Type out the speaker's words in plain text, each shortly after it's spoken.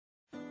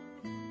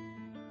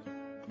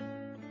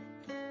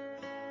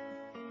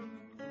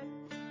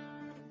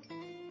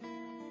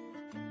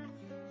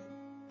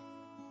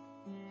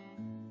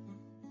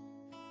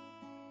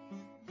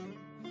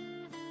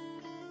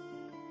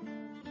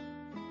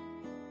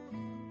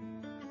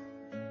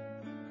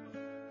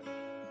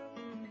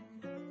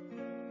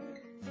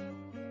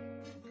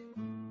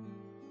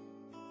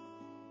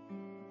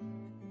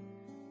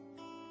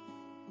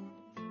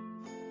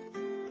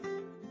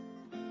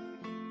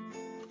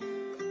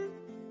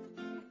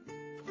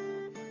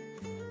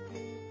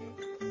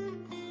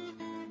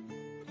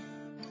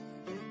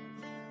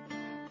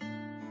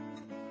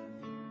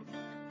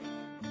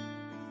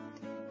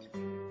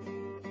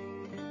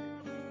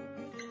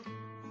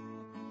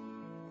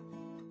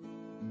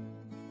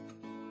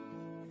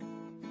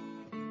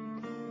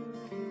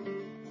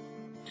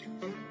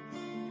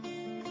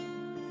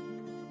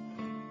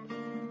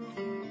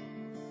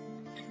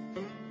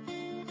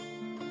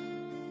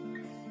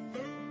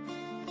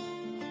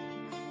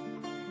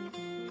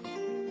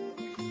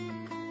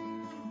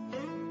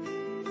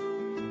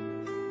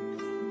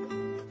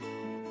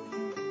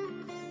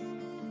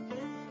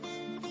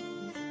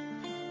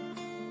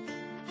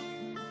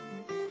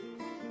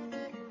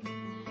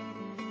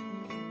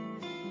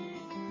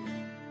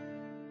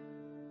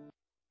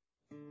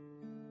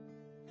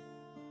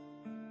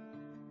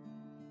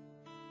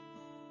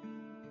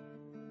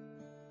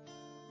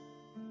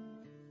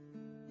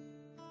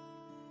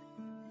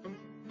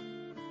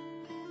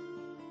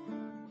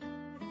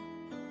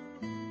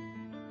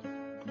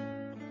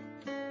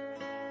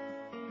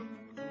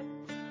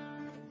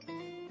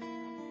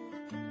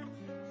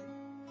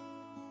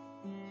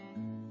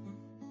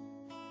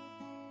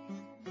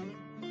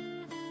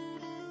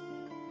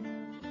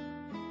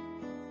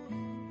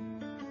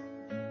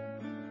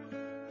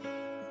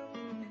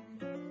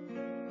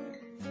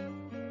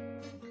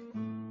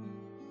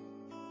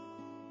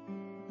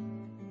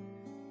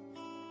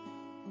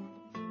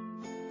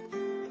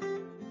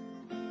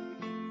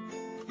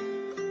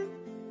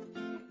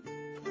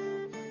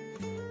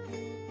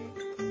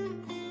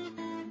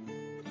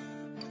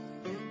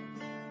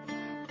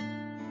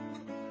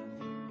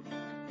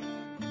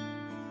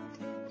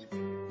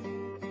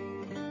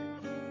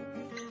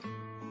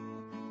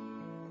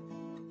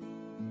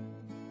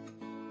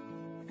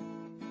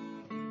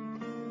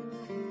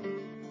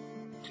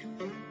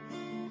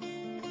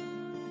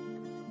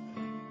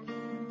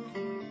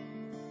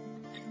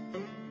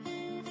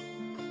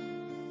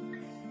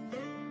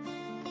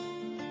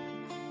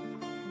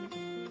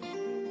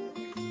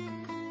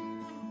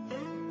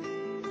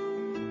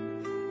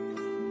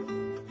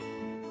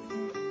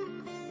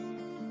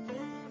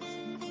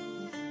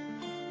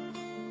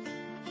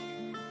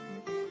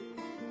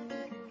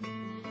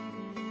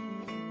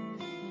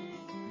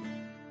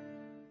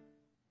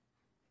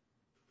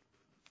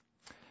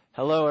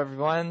Hello,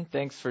 everyone.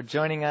 Thanks for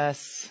joining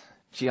us.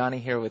 Gianni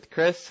here with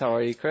Chris. How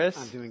are you, Chris?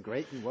 I'm doing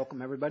great, and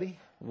welcome, everybody.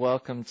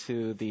 Welcome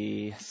to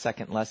the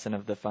second lesson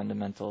of the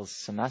Fundamentals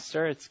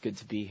semester. It's good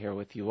to be here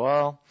with you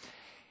all.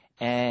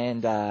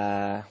 And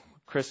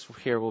Chris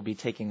here will be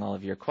taking all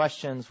of your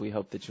questions. We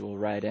hope that you will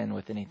write in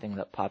with anything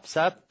that pops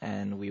up,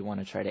 and we want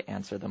to try to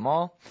answer them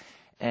all.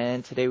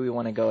 And today we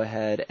want to go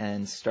ahead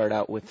and start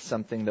out with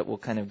something that will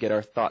kind of get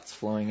our thoughts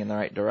flowing in the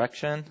right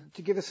direction.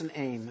 To give us an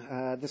aim,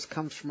 this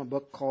comes from a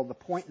book called The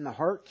Point in the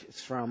Heart.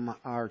 It's from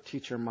our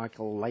teacher,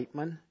 Michael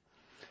Lightman.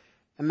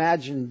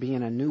 Imagine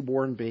being a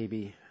newborn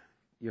baby,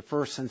 your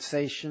first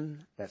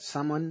sensation that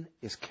someone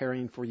is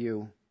caring for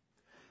you,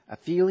 a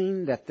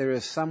feeling that there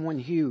is someone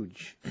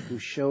huge who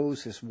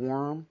shows his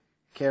warm,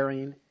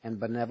 caring,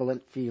 and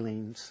benevolent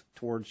feelings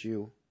towards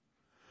you.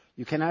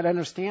 You cannot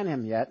understand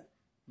him yet,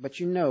 but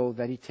you know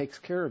that he takes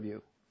care of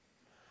you,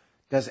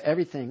 does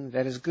everything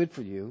that is good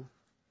for you,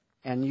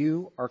 and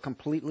you are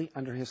completely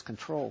under his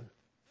control.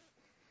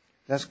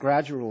 Thus,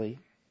 gradually,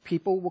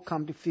 people will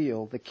come to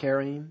feel the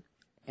caring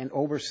and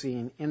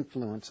overseeing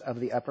influence of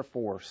the upper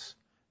force,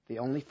 the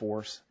only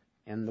force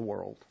in the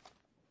world.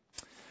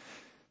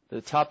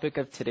 The topic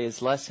of today's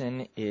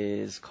lesson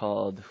is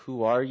called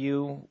Who Are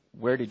You?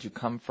 Where did you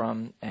come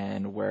from?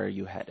 And where are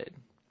you headed?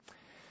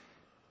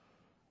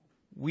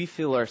 We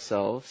feel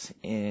ourselves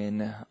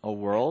in a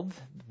world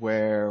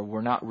where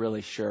we're not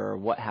really sure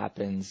what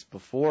happens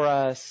before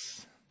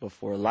us,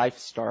 before life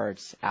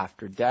starts,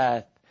 after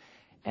death.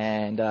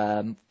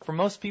 And for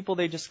most people,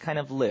 they just kind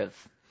of live.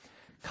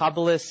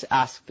 Kabbalists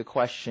ask the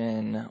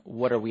question,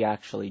 what are we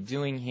actually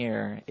doing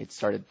here? It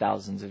started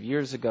thousands of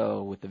years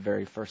ago with the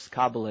very first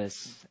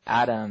Kabbalists,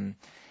 Adam,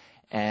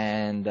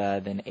 and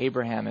then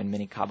Abraham and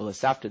many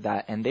Kabbalists after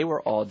that. And they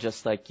were all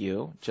just like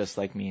you, just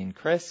like me and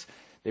Chris.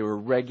 They were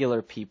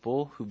regular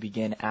people who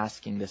began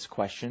asking this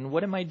question,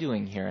 what am I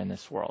doing here in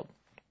this world?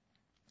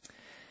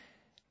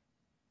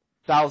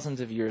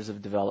 Thousands of years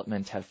of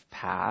development have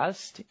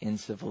passed in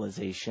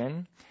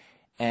civilization,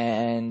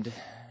 and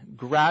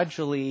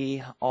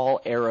gradually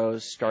all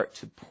arrows start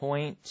to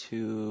point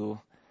to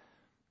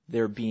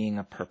there being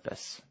a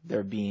purpose,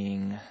 there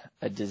being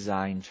a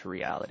design to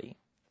reality.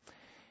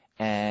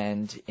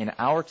 And in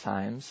our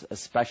times,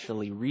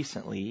 especially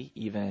recently,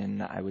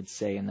 even I would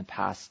say in the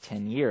past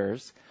 10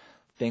 years,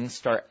 things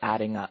start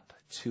adding up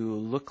to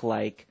look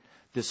like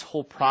this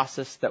whole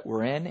process that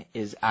we're in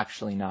is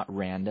actually not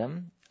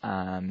random.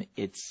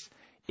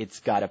 It's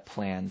got a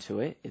plan to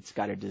it. It's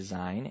got a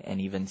design,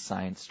 and even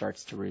science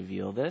starts to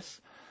reveal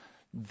this,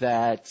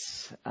 that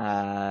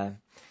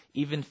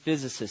even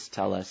physicists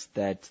tell us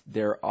that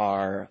there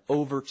are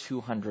over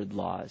 200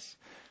 laws,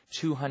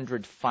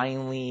 200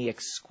 finely,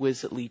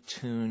 exquisitely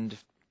tuned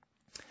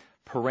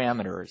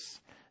parameters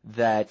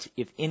that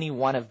if any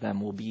one of them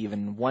will be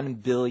even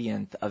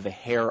 1/billionth of a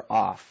hair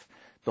off,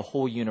 the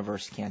whole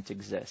universe can't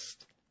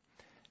exist.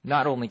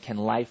 Not only can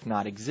life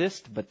not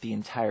exist, but the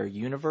entire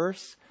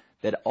universe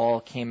that all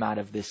came out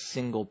of this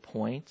single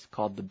point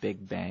called the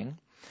Big Bang,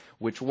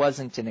 which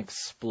wasn't an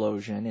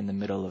explosion in the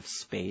middle of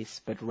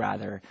space, but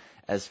rather,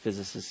 as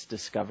physicists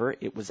discover,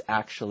 it was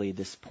actually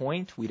this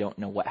point. We don't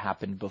know what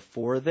happened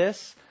before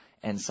this,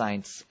 and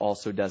science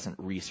also doesn't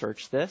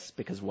research this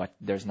because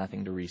there's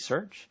nothing to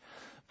research.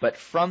 But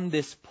from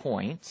this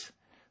point,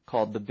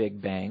 called the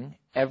Big Bang,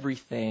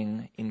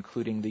 everything,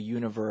 including the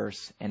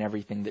universe and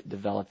everything that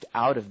developed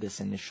out of this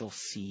initial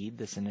seed,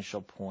 this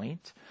initial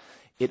point,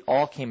 it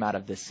all came out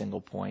of this single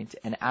point.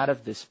 And out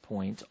of this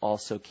point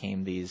also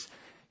came these,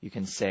 you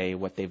can say,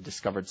 what they've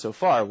discovered so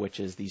far, which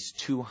is these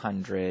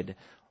 200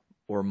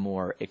 or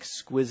more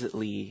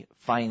exquisitely,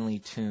 finely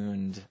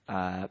tuned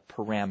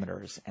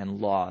parameters and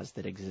laws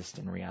that exist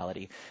in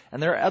reality.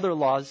 And there are other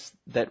laws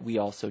that we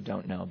also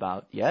don't know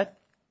about yet,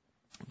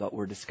 but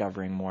we're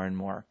discovering more and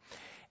more.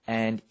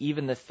 And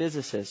even the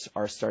physicists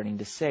are starting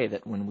to say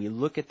that when we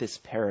look at this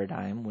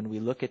paradigm, when we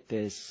look at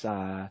this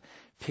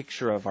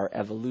picture of our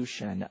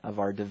evolution, of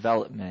our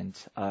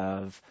development,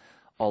 of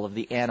all of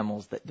the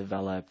animals that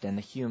developed and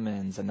the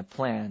humans and the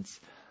plants,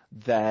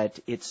 that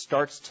it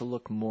starts to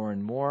look more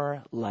and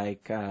more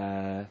like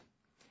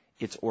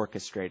it's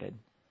orchestrated.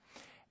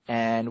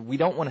 And we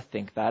don't want to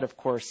think that. Of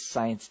course,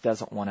 science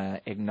doesn't want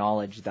to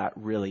acknowledge that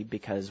really,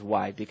 because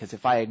why? Because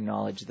if I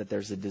acknowledge that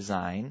there's a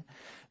design,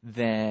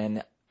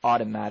 then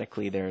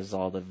automatically there's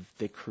all of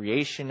the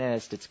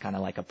creationist. It's kind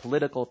of like a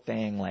political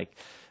thing. Like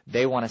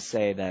they want to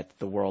say that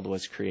the world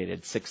was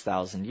created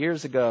 6,000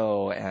 years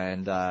ago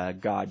and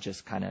God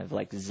just kind of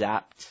like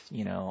zapped,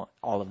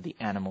 all of the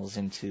animals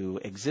into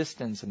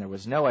existence and there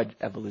was no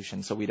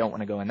evolution. So we don't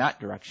want to go in that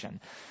direction.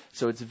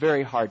 So it's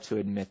very hard to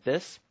admit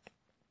this.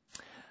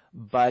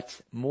 But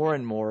more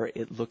and more,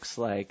 it looks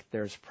like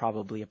there's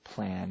probably a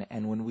plan.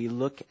 And when we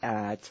look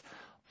at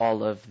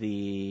all of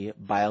the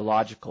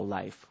biological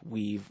life,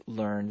 we've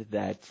learned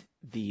that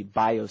the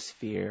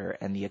biosphere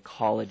and the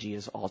ecology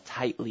is all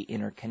tightly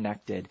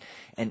interconnected,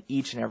 and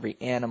each and every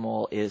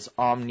animal is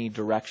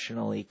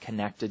omnidirectionally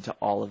connected to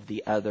all of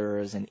the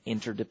others and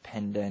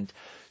interdependent.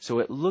 So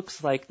it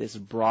looks like this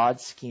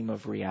broad scheme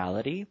of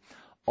reality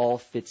all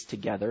fits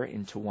together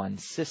into one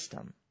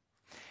system.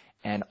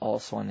 And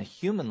also on the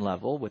human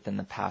level, within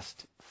the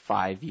past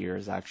 5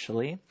 years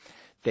actually,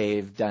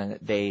 they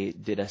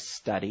did a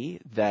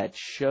study that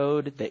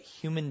showed that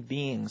human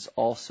beings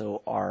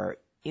also are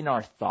in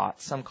our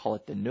thoughts. Some call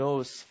it the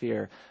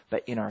noosphere,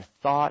 but in our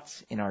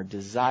thoughts, in our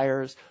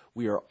desires,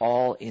 we are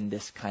all in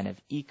this kind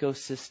of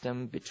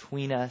ecosystem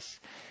between us.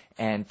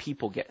 And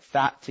people get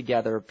fat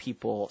together,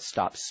 people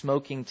stop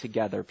smoking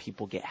together,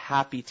 people get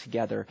happy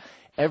together.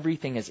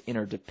 Everything is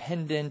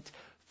interdependent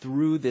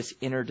through this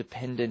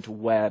interdependent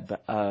web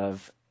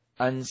of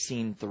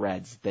unseen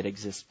threads that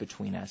exist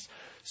between us.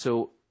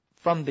 So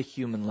from the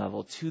human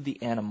level to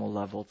the animal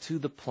level to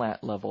the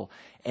plant level,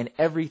 and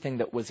everything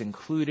that was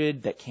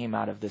included that came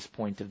out of this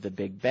point of the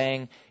Big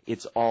Bang,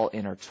 it's all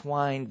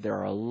intertwined.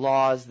 There are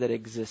laws that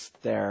exist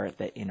there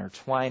that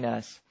intertwine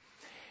us.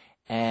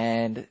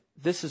 And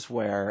this is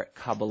where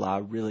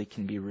Kabbalah really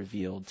can be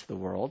revealed to the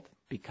world,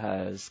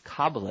 because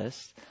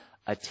Kabbalists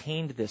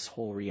attained this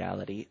whole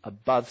reality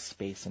above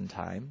space and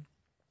time.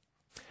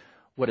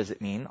 What does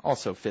it mean?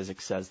 Also,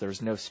 physics says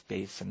there's no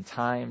space and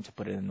time. To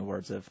put it in the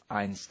words of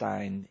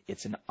Einstein,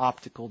 it's an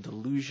optical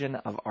delusion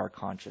of our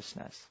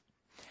consciousness.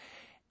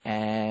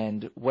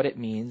 And what it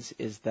means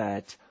is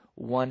that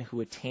one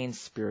who attains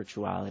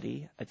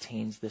spirituality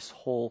attains this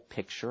whole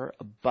picture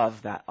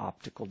above that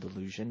optical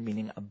delusion,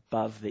 meaning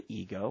above the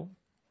ego,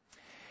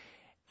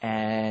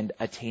 and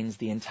attains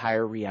the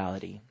entire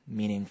reality,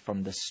 meaning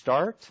from the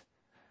start,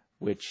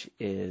 which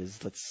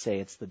is, let's say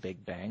it's the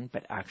Big Bang,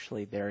 but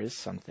actually there is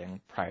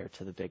something prior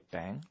to the Big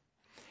Bang,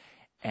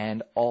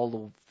 and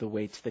all the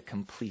way to the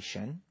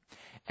completion.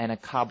 And a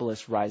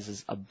Kabbalist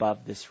rises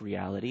above this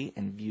reality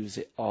and views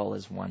it all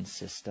as one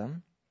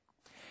system.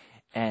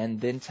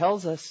 And then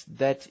tells us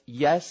that,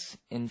 yes,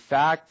 in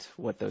fact,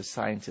 what those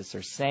scientists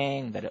are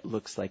saying, that it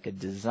looks like a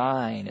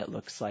design, it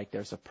looks like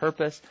there's a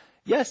purpose.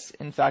 Yes,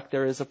 in fact,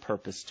 there is a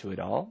purpose to it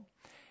all.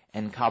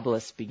 And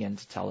Kabbalists begin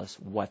to tell us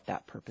what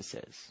that purpose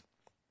is.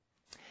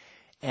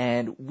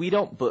 And we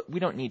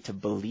don't need to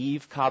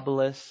believe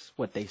Kabbalists,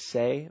 what they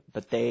say,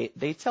 but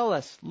they tell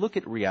us, look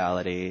at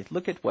reality,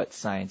 look at what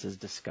science is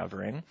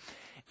discovering,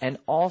 and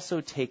also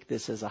take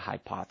this as a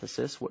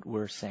hypothesis, what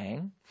we're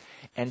saying,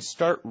 and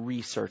start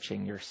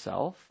researching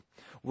yourself.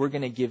 We're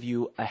going to give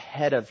you,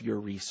 ahead of your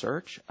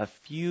research, a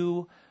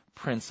few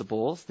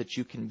principles that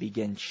you can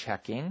begin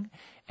checking,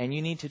 and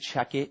you need to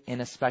check it in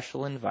a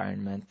special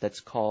environment that's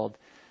called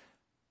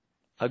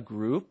a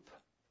group,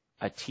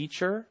 a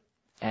teacher,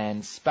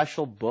 and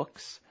special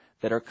books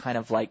that are kind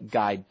of like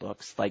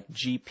guidebooks, like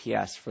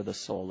GPS for the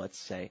soul, let's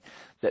say,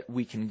 that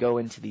we can go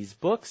into these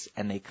books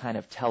and they kind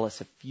of tell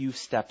us a few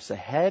steps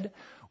ahead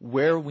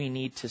where we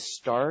need to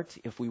start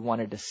if we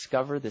want to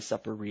discover this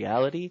upper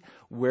reality,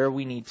 where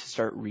we need to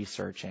start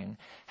researching,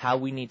 how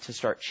we need to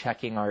start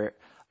checking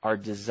our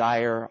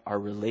desire, our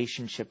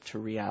relationship to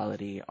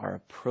reality, our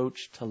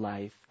approach to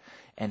life,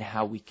 and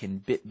how we can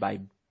bit by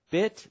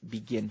bit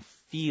begin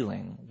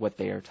feeling what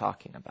they are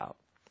talking about.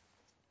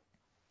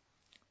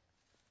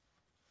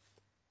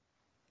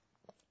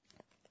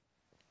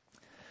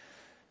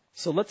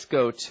 So let's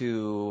go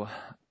to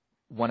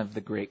one of the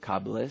great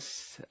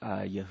Kabbalists,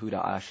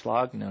 Yehuda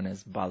Ashlag, known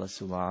as Bala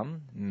Sulam,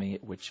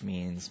 which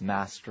means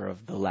master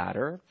of the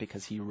ladder,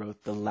 because he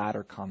wrote the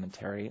ladder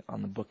commentary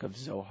on the book of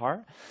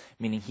Zohar,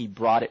 meaning he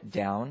brought it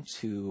down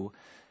to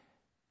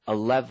a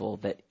level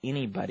that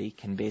anybody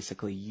can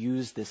basically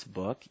use this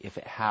book, if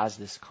it has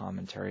this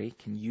commentary,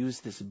 can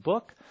use this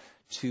book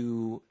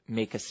to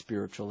make a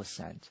spiritual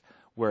ascent.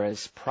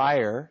 Whereas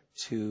prior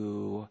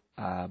to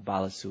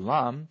Bala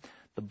Sulam,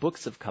 the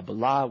books of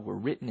Kabbalah were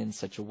written in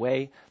such a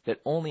way that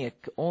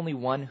only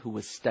one who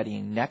was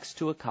studying next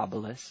to a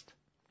Kabbalist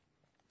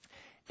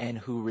and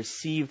who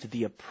received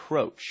the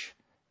approach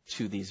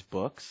to these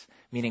books,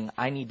 meaning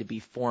I need to be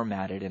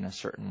formatted in a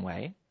certain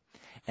way,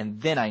 and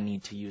then I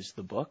need to use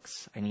the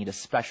books. I need a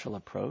special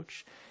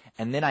approach,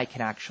 and then I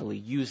can actually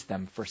use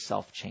them for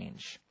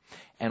self-change.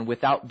 And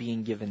without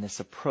being given this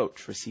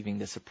approach, receiving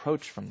this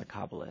approach from the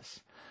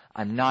Kabbalist,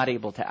 I'm not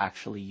able to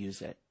actually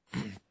use it.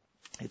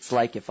 It's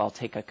like if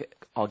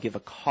I'll give a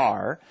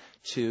car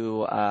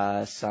to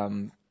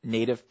some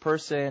native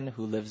person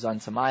who lives on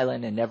some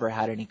island and never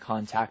had any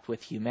contact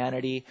with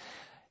humanity.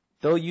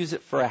 They'll use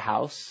it for a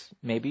house,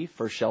 maybe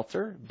for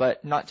shelter,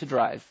 but not to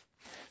drive.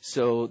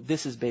 So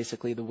this is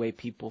basically the way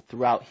people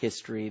throughout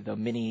history, the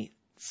many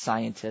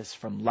scientists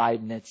from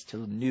Leibniz to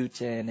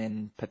Newton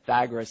and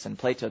Pythagoras and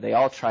Plato, they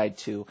all tried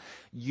to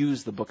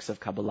use the books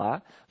of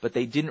Kabbalah, but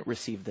they didn't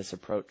receive this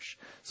approach,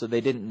 so they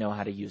didn't know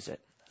how to use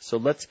it. So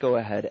let's go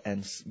ahead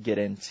and get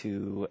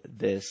into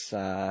this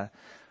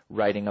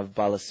writing of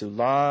Bala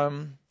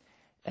Sulam,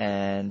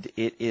 and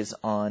it is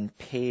on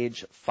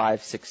page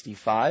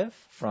 565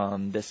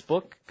 from this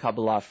book,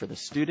 Kabbalah for the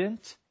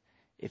Student.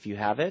 If you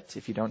have it,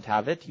 if you don't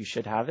have it, you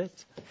should have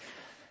it.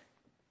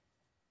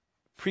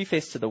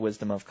 Preface to the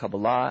Wisdom of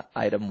Kabbalah,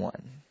 item 1.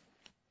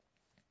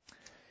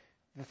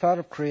 The thought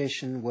of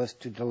creation was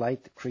to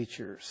delight the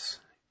creatures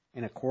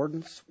in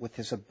accordance with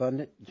his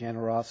abundant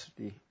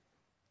generosity.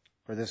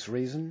 For this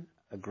reason,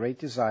 a great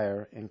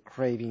desire and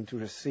craving to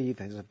receive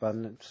his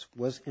abundance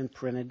was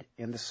imprinted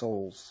in the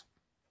souls.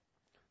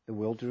 The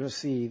will to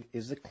receive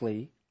is the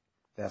kli,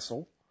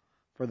 vessel,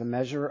 for the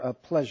measure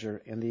of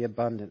pleasure in the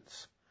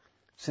abundance.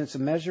 Since the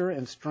measure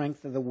and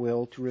strength of the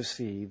will to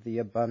receive the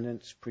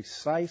abundance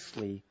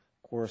precisely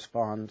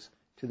corresponds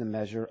to the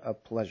measure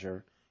of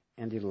pleasure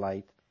and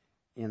delight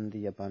in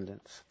the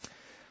abundance.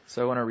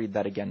 So I want to read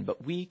that again.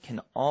 But we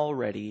can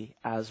already,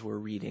 as we're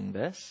reading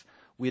this,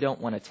 we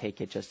don't want to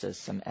take it just as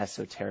some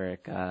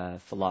esoteric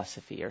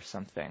philosophy or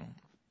something.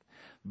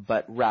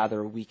 But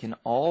rather, we can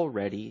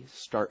already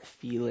start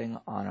feeling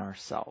on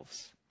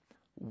ourselves,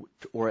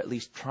 or at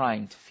least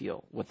trying to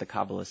feel what the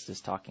Kabbalist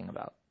is talking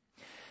about.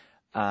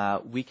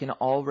 We can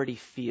already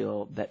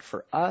feel that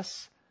for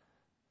us,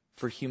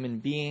 for human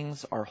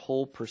beings, our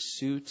whole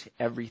pursuit,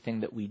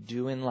 everything that we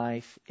do in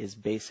life is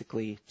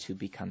basically to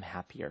become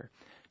happier,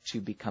 to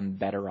become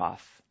better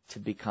off, to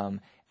become,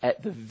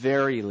 at the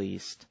very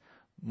least,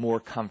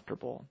 more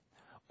comfortable,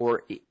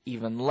 or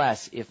even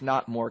less, if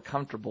not more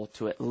comfortable,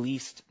 to at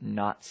least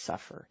not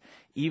suffer.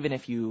 Even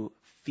if you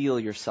feel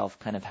yourself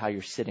kind of how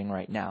you're sitting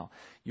right now,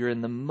 you're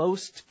in the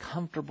most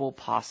comfortable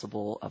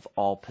possible of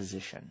all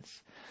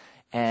positions.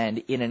 And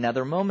in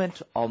another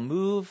moment, I'll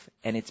move,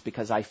 and it's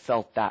because I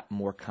felt that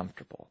more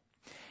comfortable.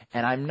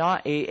 And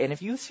and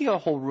if you see a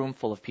whole room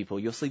full of people,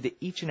 you'll see that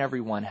each and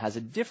every one has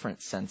a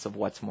different sense of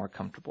what's more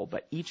comfortable.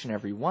 But each and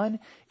every one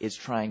is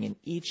trying in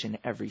each and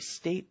every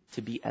state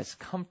to be as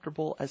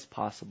comfortable as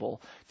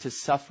possible, to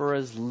suffer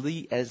as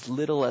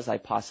little as I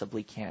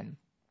possibly can.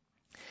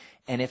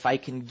 And if I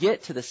can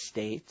get to the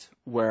state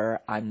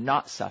where I'm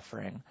not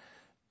suffering,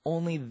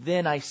 only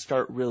then I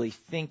start really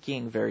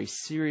thinking very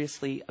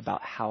seriously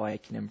about how I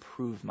can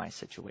improve my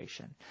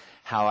situation,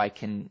 how I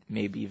can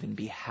maybe even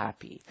be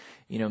happy.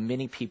 You know,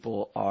 many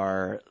people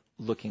are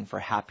looking for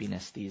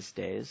happiness these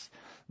days,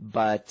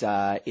 but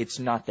it's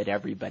not that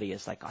everybody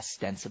is like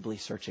ostensibly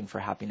searching for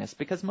happiness,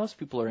 because most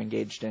people are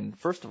engaged in,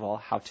 first of all,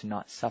 how to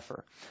not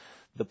suffer.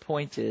 The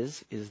point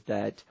is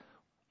that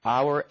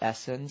our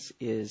essence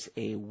is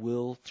a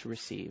will to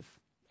receive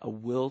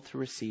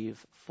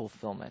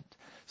fulfillment.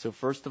 So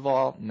first of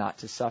all, not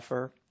to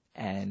suffer,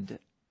 and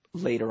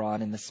later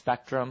on in the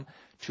spectrum,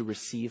 to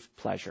receive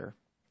pleasure.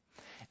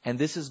 And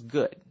this is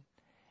good.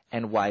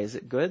 And why is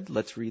it good?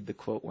 Let's read the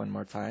quote one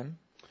more time.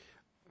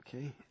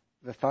 Okay.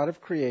 The thought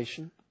of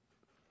creation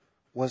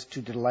was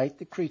to delight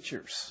the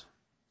creatures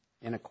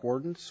in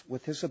accordance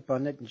with his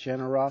abundant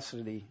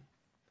generosity.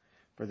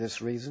 For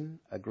this reason,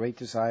 a great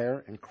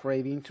desire and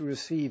craving to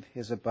receive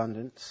his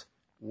abundance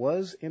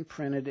was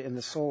imprinted in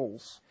the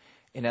souls.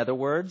 In other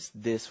words,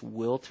 this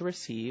will to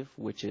receive,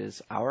 which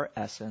is our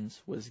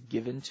essence, was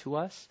given to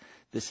us.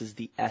 This is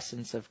the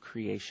essence of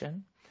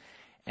creation.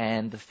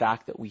 And the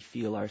fact that we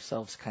feel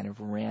ourselves kind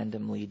of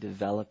randomly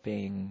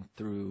developing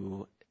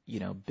through,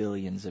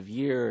 billions of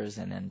years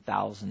and then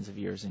thousands of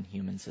years in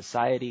human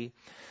society.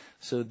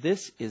 So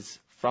this is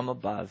from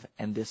above,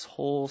 and this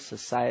whole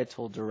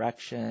societal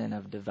direction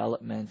of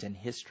development and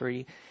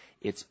history,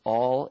 it's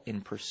all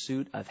in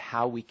pursuit of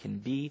how we can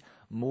be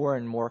more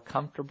and more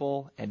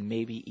comfortable and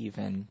maybe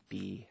even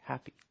be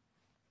happy.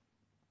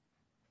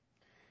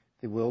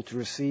 The will to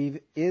receive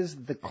is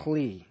the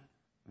kli,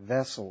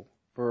 vessel,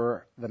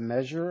 for the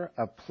measure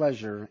of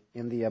pleasure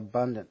in the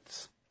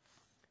abundance.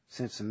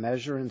 Since the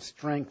measure and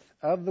strength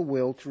of the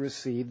will to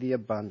receive the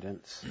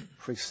abundance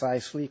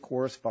precisely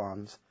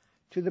corresponds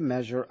to the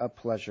measure of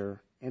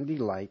pleasure and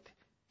delight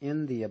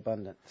in the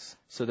abundance.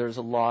 So there's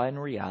a law in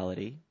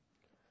reality,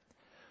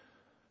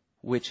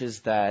 which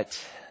is that,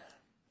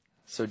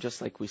 so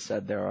just like we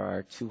said, there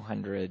are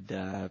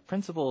 200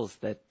 principles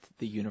that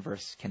the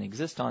universe can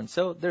exist on.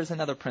 So there's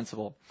another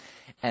principle.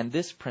 And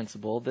this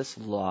principle, this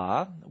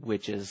law,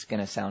 which is going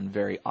to sound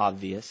very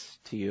obvious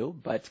to you,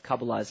 but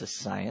Kabbalah is a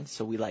science,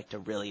 so we like to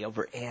really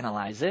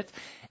overanalyze it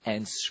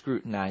and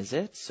scrutinize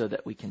it so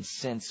that we can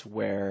sense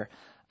where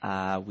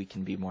we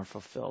can be more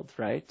fulfilled,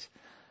 right?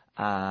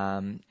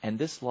 And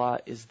this law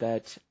is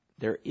that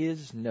there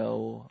is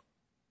no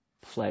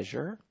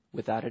pleasure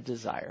without a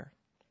desire.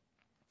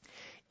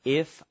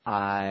 If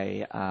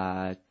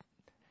I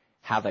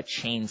have a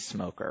chain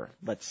smoker,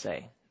 let's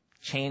say,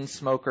 chain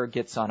smoker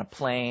gets on a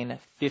plane,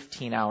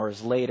 15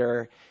 hours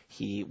later,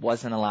 he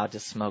wasn't allowed to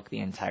smoke the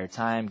entire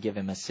time, give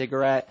him a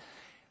cigarette.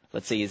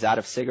 Let's say he's out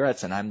of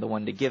cigarettes and I'm the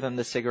one to give him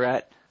the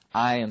cigarette.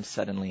 I am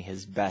suddenly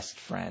his best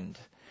friend.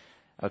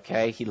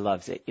 Okay, he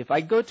loves it. If I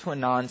go to a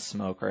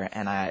non-smoker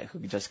who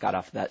just got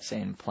off that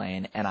same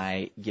plane and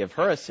I give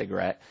her a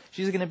cigarette,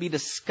 she's going to be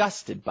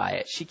disgusted by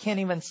it. She can't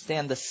even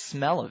stand the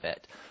smell of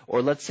it.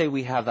 Or let's say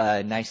we have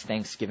a nice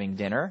Thanksgiving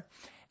dinner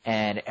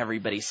and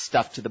everybody's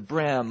stuffed to the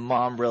brim.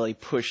 Mom really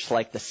pushed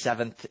like the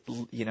 7th,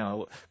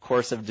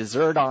 course of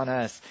dessert on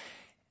us.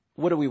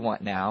 What do we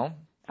want now?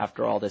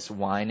 After all this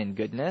wine and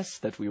goodness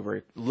that we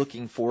were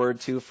looking forward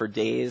to for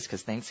days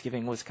because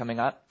Thanksgiving was coming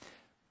up,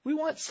 we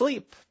want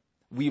sleep.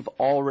 We've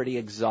already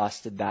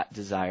exhausted that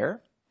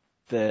desire.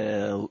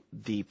 The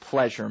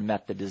pleasure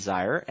met the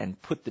desire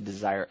and put the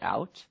desire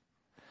out.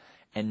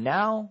 And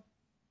now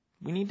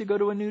we need to go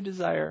to a new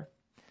desire.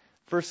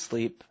 first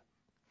sleep.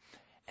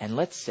 And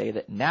let's say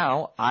that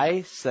now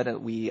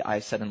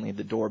suddenly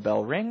the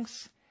doorbell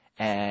rings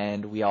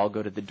and we all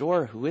go to the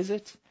door. Who is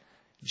it?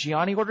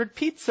 Gianni ordered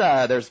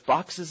pizza. There's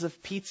boxes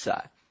of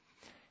pizza.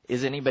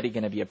 Is anybody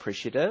going to be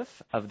appreciative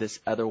of this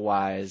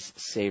otherwise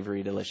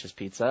savory, delicious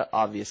pizza?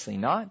 Obviously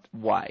not.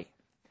 Why?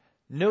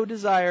 No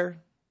desire.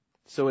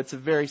 So it's a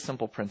very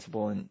simple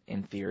principle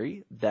in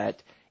theory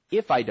that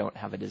if I don't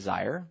have a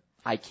desire,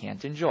 I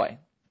can't enjoy.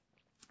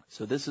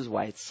 So this is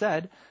why it's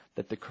said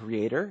that the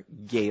Creator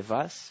gave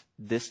us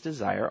this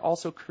desire.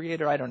 Also,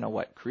 Creator, I don't know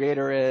what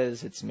Creator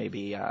is. It's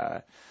maybe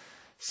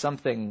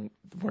something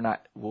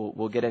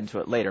we'll get into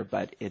it later,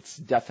 but it's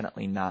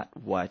definitely not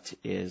what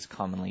is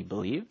commonly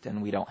believed,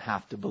 and we don't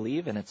have to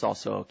believe, and it's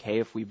also okay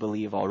if we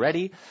believe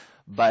already.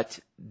 But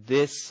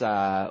this,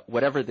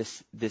 whatever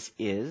this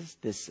is,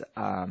 this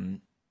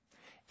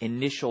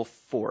initial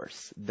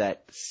force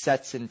that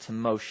sets into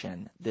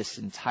motion this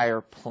entire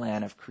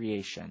plan of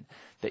creation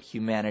that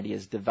humanity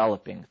is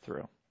developing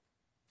through,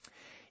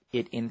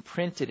 it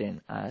imprinted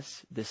in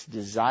us this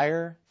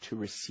desire to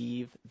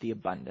receive the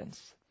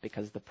abundance,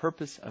 because the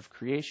purpose of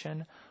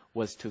creation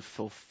was to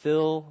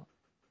fulfill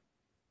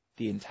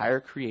the entire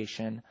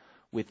creation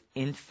with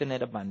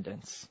infinite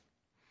abundance.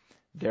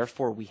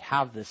 Therefore, we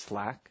have this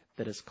lack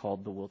that is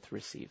called the will to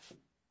receive.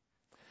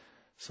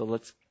 So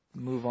let's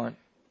move on.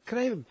 Could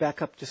I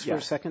back up just for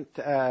a second?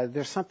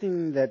 There's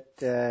something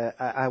that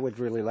I would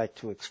really like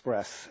to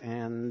express,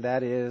 and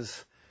that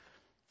is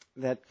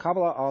that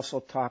Kabbalah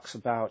also talks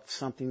about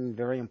something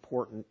very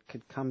important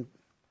could come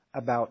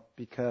about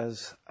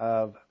because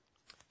of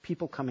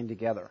people coming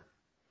together.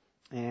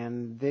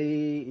 And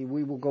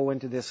we will go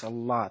into this a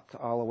lot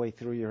all the way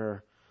through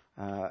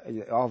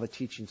all the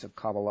teachings of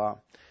Kabbalah.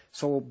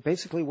 So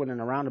basically, in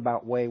a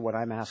roundabout way, what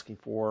I'm asking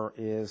for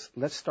is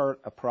let's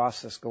start a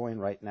process going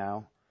right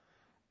now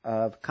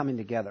of coming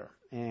together.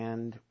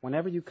 And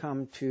whenever you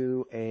come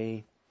to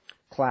a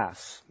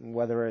class,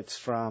 whether it's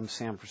from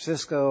San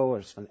Francisco or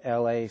it's from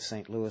LA,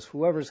 St. Louis,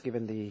 whoever's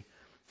given the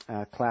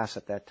class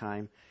at that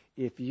time,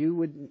 if you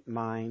would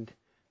mind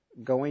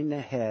going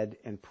ahead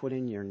and put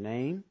in your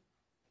name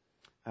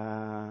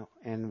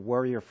and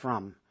where you're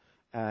from,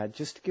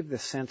 just to give the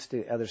sense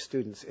to other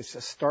students. It's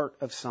a start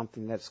of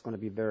something that's going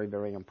to be very,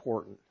 very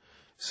important.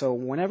 So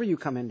whenever you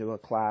come into a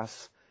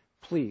class,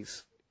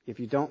 please, if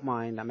you don't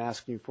mind, I'm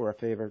asking you for a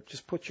favor,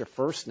 just put your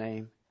first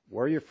name,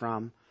 where you're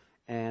from,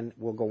 and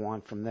we'll go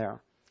on from there.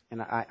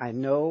 And I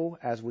know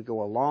as we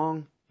go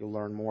along, you'll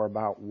learn more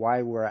about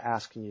why we're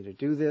asking you to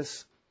do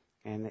this,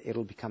 and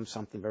it'll become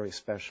something very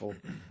special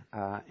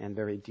and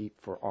very deep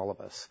for all of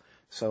us.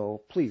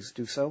 So please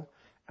do so.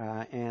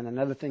 And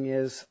another thing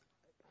is,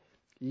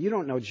 you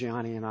don't know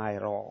Gianni and I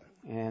at all,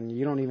 and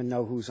you don't even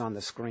know who's on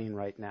the screen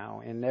right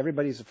now. And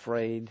everybody's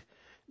afraid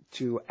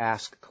to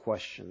ask a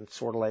question. It's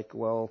sort of like,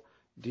 well,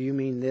 do you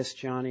mean this,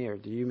 Gianni, or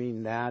do you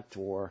mean that,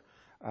 or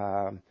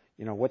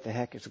what the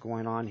heck is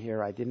going on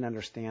here? I didn't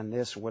understand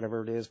this, or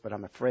whatever it is, but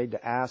I'm afraid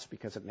to ask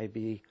because it may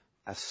be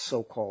a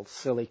so-called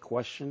silly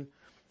question.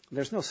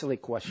 There's no silly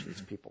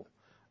questions, people.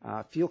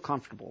 Feel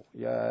comfortable.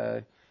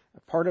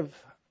 Part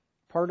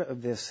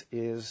of this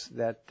is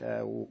that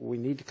we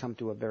need to come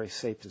to a very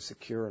safe and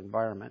secure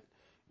environment.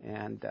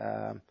 And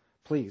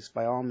please,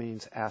 by all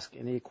means, ask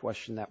any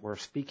question that we're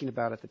speaking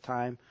about at the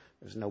time.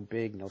 There's no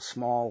big, no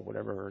small,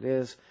 whatever it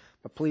is.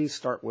 But please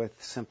start with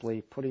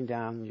simply putting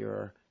down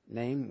your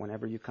name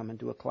whenever you come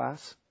into a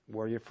class,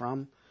 where you're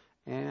from,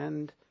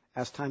 and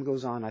as time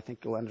goes on, I think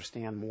you'll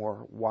understand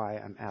more why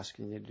I'm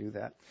asking you to do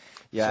that.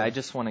 Yeah, so I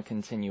just want to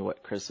continue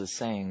what Chris was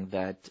saying,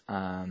 that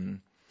no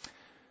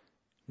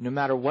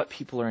matter what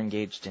people are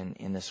engaged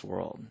in this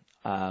world,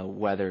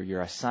 whether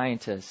you're a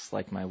scientist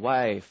like my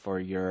wife, or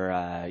you're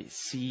a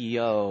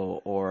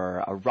CEO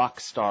or a rock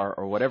star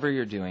or whatever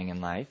you're doing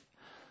in life,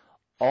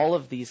 all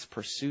of these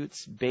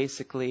pursuits,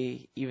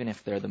 basically, even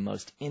if they're the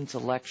most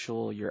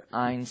intellectual, you're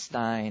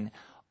Einstein,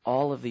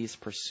 all of these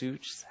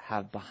pursuits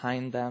have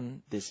behind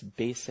them this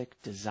basic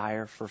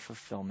desire for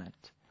fulfillment.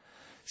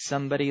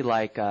 Somebody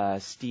like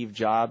Steve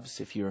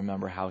Jobs, if you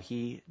remember how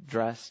he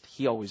dressed,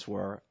 he always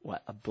wore,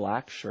 a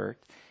black shirt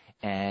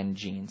and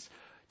jeans.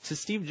 To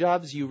Steve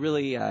Jobs, you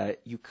really,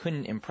 you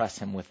couldn't impress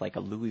him with like a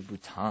Louis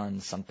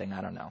Vuitton something,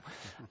 I don't know.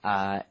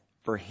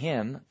 For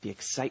him, the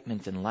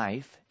excitement in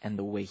life and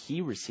the way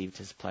he received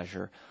his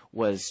pleasure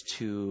was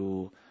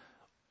to,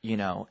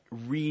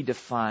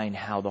 redefine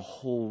how the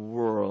whole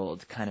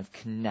world kind of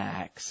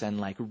connects and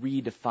like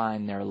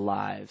redefine their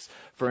lives.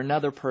 For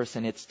another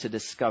person, it's to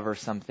discover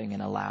something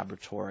in a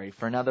laboratory.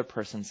 For another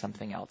person,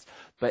 something else.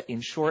 But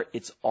in short,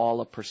 it's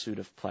all a pursuit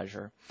of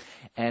pleasure.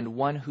 And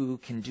one who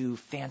can do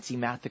fancy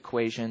math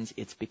equations,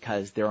 it's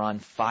because they're on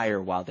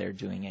fire while they're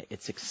doing it.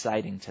 It's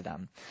exciting to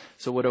them.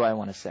 So what do I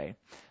want to say?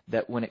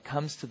 That when it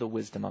comes to the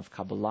wisdom of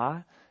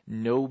Kabbalah,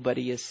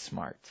 nobody is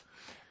smart.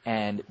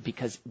 And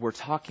because we're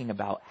talking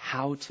about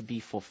how to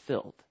be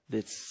fulfilled,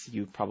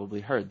 you've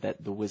probably heard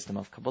that the wisdom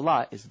of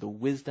Kabbalah is the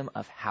wisdom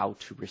of how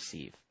to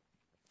receive.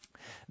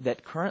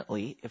 That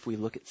currently, if we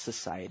look at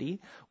society,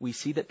 we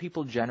see that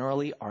people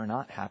generally are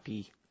not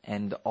happy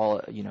and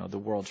all, the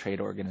World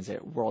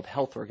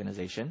Health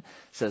Organization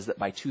says that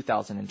by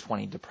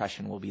 2020,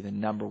 depression will be the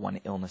number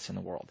one illness in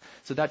the world.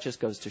 So that just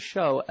goes to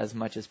show, as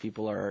much as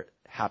people are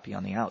happy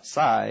on the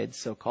outside,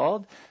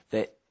 so-called,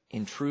 that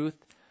in truth,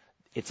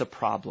 it's a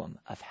problem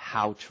of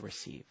how to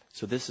receive.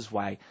 So this is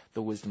why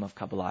the wisdom of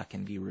Kabbalah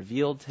can be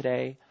revealed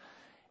today.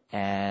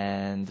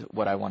 And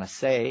what I want to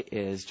say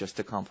is, just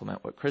to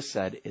complement what Chris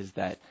said, is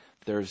that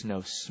there's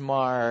no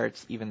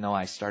smart, even though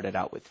I started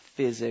out with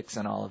physics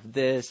and all of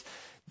this,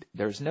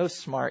 there's no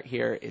smart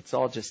here. It's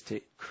all just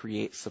to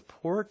create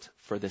support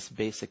for this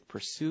basic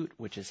pursuit,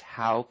 which is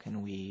how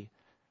can we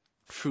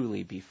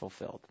truly be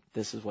fulfilled.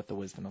 This is what the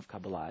wisdom of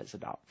Kabbalah is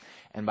about.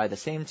 And by the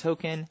same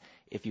token,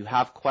 if you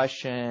have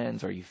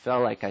questions or you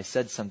feel like I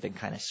said something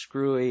kind of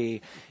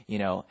screwy,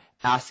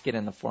 ask it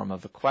in the form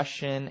of a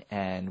question,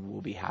 and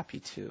we'll be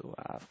happy to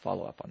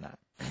follow up on that.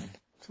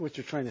 So what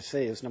you're trying to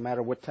say is, no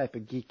matter what type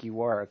of geek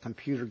you are, a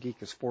computer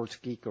geek, a sports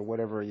geek, or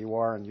whatever you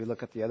are, and you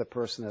look at the other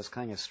person as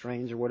kind of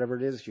strange or whatever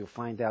it is, you'll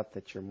find out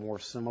that you're more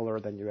similar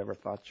than you ever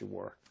thought you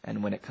were.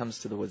 And when it comes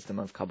to the wisdom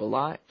of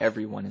Kabbalah,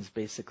 everyone is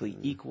basically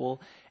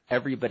equal.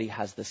 Everybody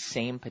has the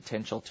same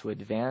potential to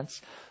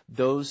advance.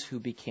 Those who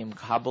became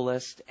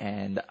Kabbalists,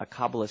 and a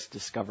Kabbalist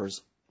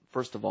discovers,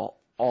 first of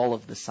all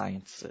of the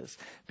sciences,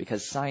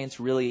 because science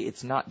really,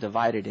 it's not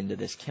divided into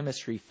this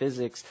chemistry,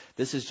 physics.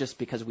 This is just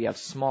because we have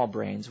small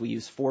brains. We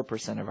use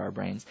 4% of our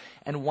brains,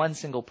 and one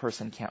single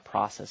person can't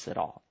process it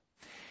all.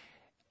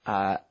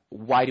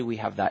 Why do we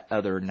have that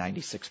other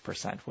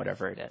 96%,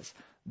 whatever it is?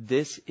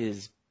 This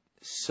is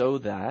so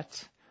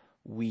that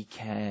we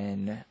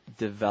can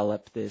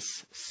develop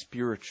this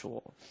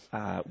spiritual,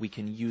 we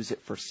can use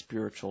it for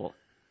spiritual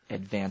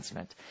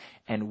advancement.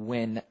 And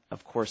when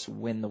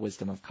the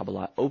wisdom of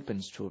Kabbalah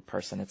opens to a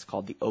person, it's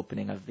called the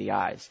opening of the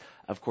eyes.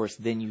 Of course,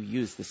 then you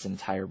use this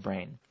entire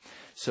brain.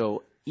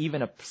 So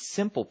even a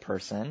simple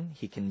person,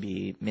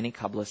 many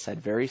Kabbalists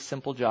had very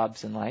simple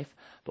jobs in life,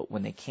 but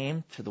when they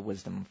came to the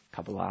wisdom of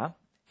Kabbalah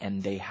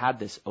and they had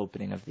this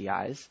opening of the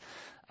eyes,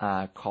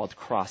 called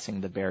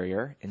crossing the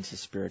barrier into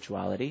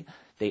spirituality,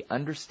 they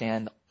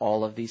understand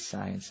all of these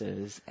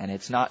sciences, and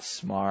it's not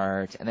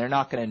smart, and they're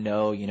not going to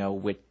know,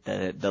 with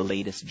the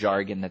latest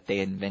jargon that they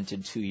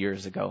invented 2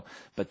 years ago,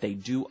 but they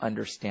do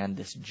understand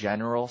this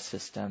general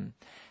system,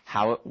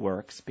 how it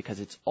works, because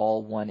it's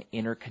all one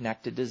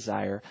interconnected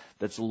desire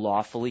that's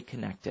lawfully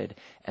connected,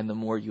 and the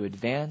more you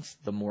advance,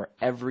 the more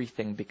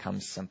everything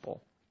becomes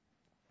simple.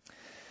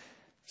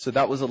 So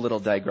that was a little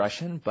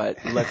digression, but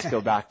let's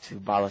go back to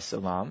Bala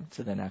Sulam,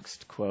 to the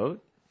next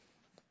quote.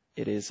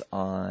 It is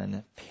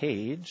on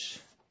page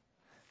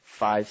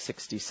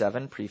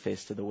 567,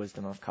 preface to the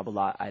Wisdom of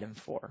Kabbalah, item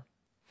 4.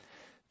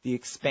 The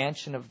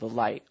expansion of the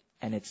light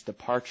and its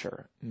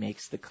departure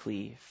makes the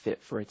Kli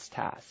fit for its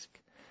task.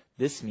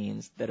 This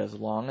means that as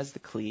long as the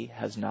Kli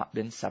has not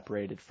been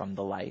separated from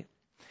the light,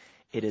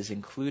 it is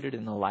included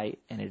in the light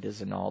and it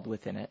is annulled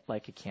within it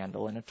like a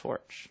candle in a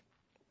torch.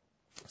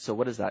 So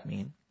what does that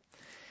mean?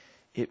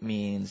 It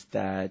means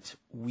that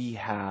we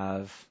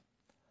have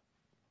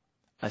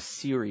a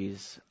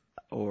series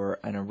or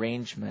an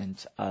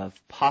arrangement of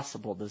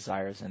possible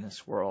desires in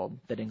this world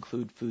that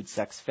include food,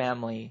 sex,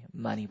 family,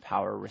 money,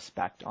 power,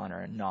 respect, honor,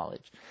 and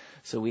knowledge.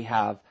 So we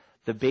have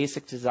the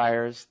basic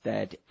desires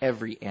that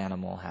every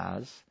animal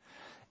has,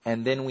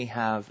 and then we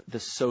have the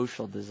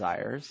social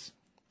desires,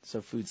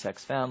 so food,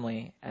 sex,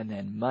 family, and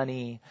then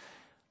money,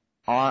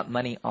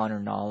 honor,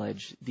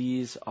 knowledge.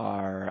 These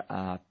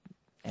are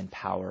and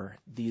power.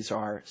 These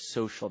are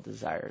social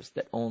desires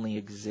that only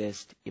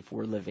exist if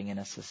we're living in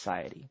a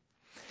society.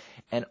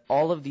 And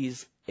all of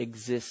these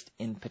exist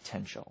in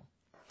potential,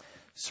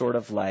 sort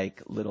of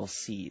like little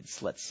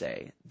seeds, let's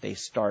say. They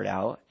start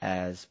out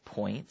as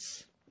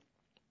points.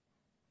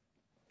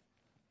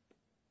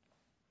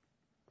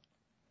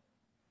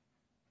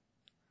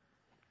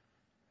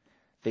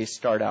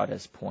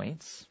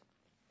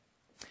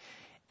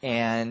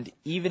 And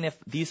even if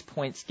these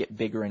points get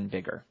bigger and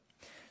bigger,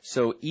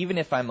 so even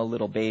if I'm a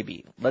little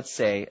baby, let's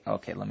say,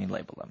 okay, let me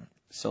label them.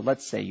 So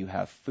let's say you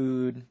have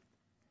food,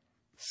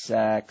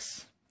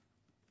 sex,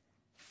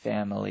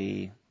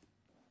 family,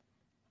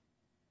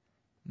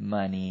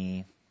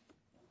 money,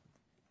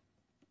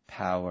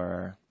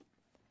 power,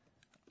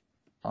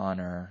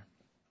 honor,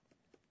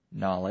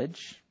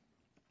 knowledge.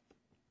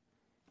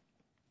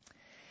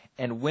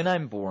 And when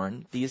I'm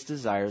born, these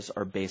desires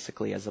are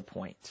basically as a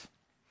point.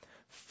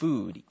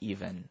 Food,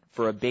 even.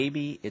 For a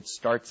baby, it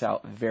starts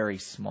out very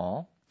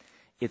small.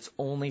 It's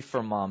only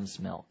for mom's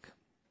milk.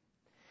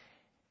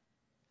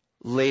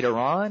 Later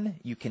on,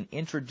 you can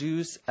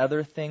introduce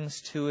other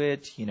things to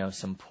it,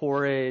 some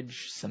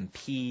porridge, some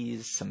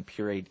peas, some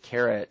pureed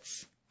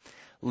carrots.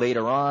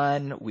 Later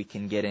on, we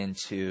can get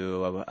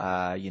into,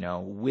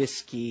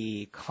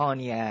 whiskey,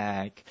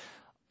 cognac,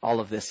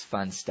 all of this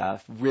fun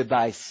stuff,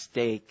 ribeye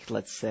steak,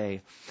 let's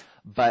say.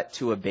 But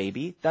to a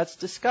baby, that's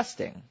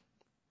disgusting.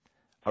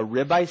 A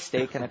ribeye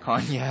steak and a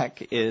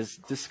cognac is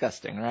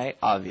disgusting, right?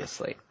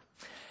 Obviously.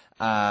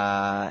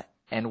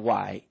 And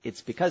why?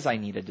 It's because I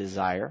need a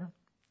desire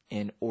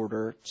in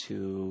order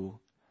to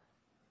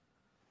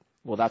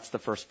well, that's the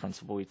first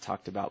principle we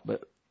talked about,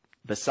 but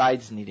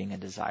besides needing a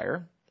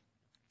desire,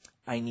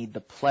 I need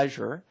the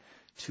pleasure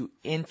to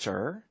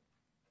enter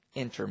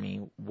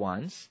me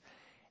once,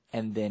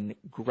 and then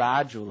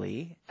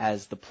gradually,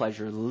 as the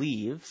pleasure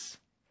leaves,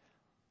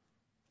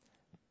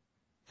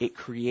 it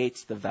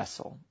creates the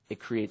vessel. It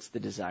creates the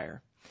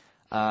desire.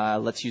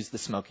 Let's use the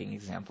smoking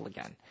example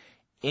again.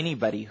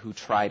 Anybody who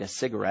tried a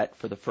cigarette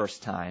for the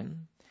first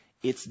time,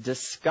 it's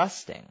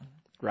disgusting,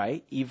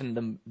 right?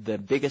 Even the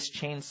biggest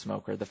chain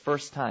smoker, the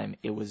first time,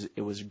 it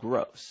was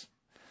gross.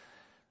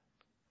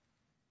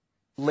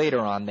 Later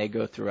on, they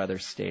go through other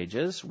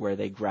stages where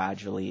they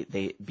gradually,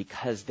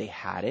 because they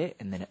had it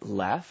and then it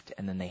left,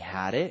 and then they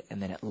had it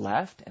and then it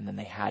left, and then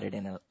they had it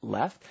and it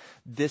left.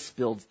 This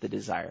builds the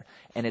desire.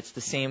 And it's the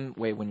same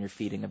way when you're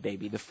feeding a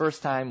baby. The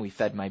first time we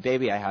fed my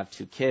baby, I have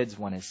 2 kids,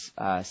 one is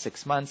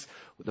 6 months.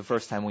 The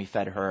first time we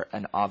fed her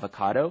an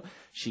avocado,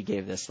 she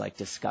gave this like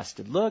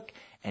disgusted look,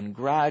 and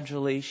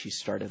gradually she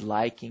started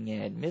liking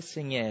it,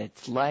 missing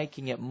it,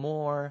 liking it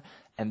more.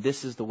 And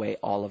this is the way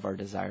all of our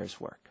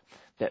desires work.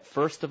 That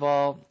first of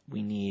all,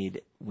 we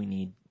need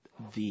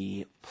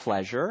the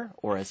pleasure,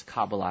 or as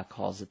Kabbalah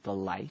calls it, the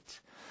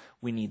light.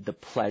 We need the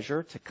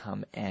pleasure to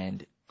come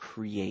and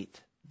create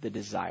the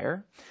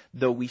desire.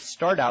 Though we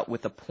start out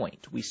with a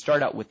point. We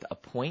start out with a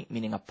point,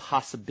 meaning a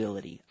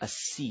possibility, a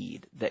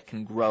seed that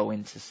can grow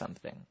into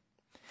something.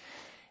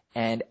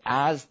 And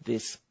as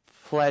this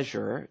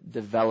pleasure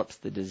develops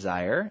the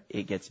desire,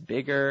 it gets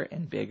bigger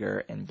and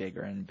bigger and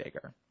bigger and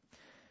bigger.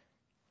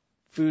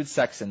 Food,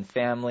 sex, and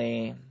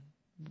family,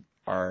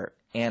 our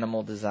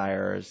animal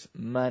desires,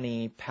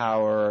 money,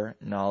 power,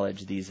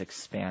 knowledge, these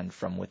expand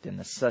from within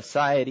the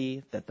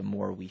society, that the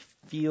more we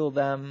feel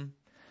them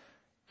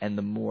and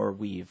the more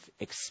we've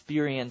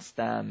experienced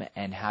them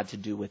and had to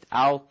do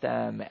without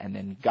them and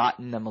then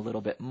gotten them a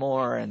little bit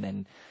more and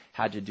then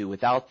had to do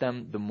without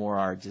them, the more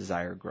our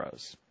desire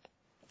grows.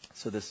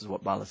 So this is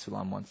what Bala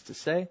Sulam wants to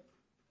say.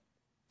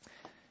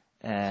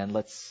 And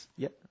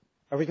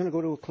Are we going to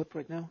go to a clip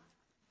right now?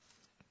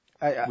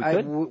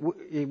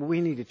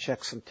 We need to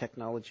check some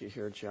technology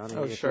here, Johnny.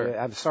 Oh, sure.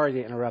 I'm sorry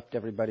to interrupt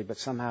everybody, but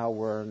somehow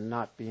we're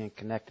not being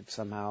connected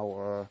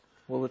somehow.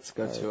 Well, let's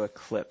go to a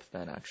clip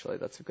then, actually.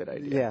 That's a good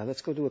idea. Yeah,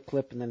 let's go to a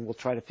clip, and then we'll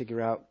try to figure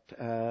out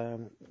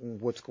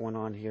what's going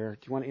on here.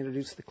 Do you want to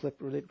introduce the clip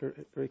really,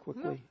 very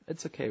quickly? No,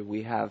 it's okay.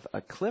 We have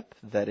a clip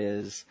that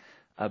is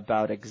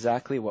about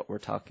exactly what we're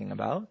talking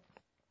about,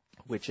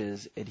 which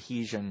is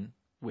adhesion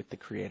with the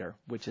Creator,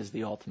 which is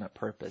the ultimate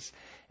purpose.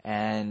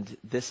 And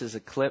this is a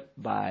clip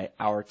by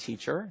our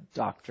teacher,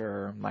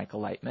 Dr.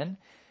 Michael Lightman,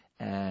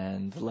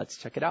 and let's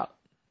check it out.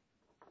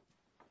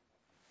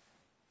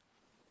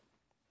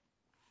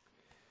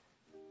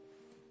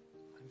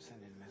 I'm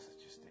sending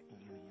messages to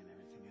Annie and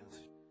everything else.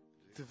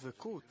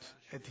 Dvekut,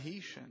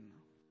 adhesion.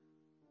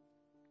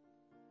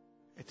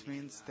 It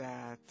means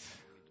that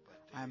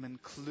I'm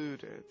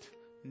included,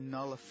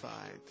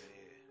 nullified,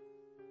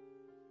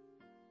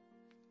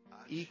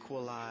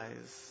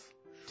 equalize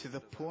to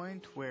the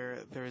point where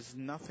there is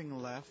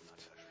nothing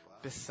left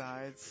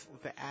besides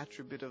the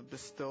attribute of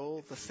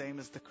bestowal, the same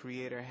as the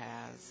Creator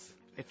has.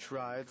 It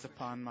rides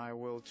upon my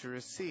will to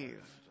receive,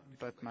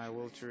 but my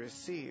will to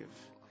receive,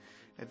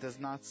 it does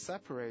not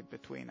separate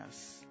between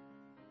us.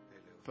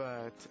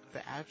 But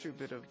the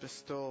attribute of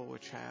bestowal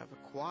which I have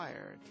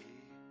acquired,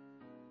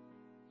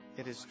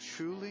 it is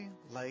truly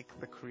like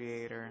the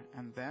Creator,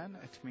 and then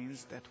it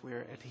means that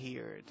we're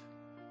adhered.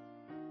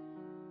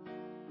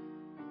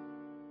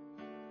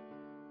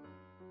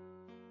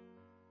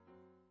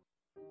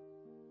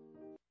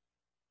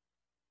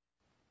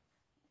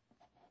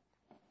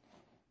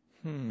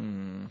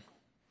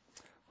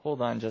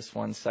 Hold on just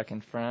 1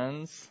 second,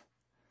 friends.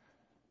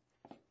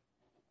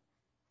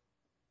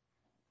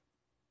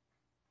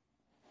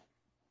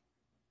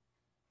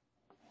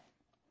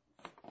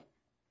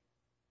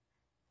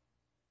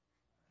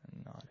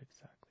 I'm not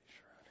exactly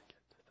sure how to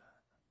get to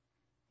that.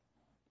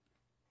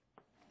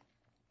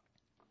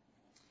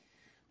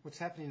 What's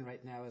happening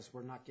right now is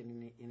we're not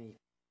getting any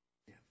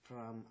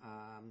from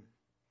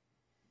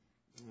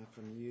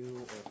you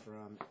or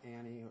from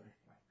Annie.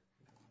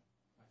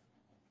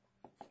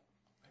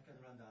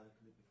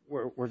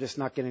 We're just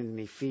not getting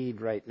any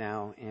feed right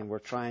now, and we're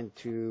trying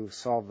to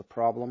solve the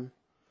problem.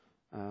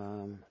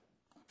 Here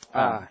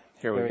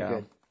we very go.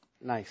 Good.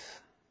 Nice.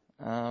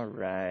 All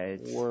right.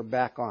 We're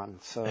back on.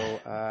 So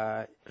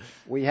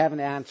we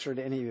haven't answered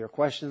any of your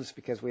questions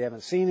because we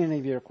haven't seen any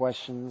of your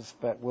questions,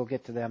 but we'll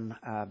get to them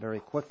very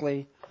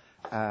quickly.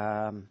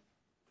 And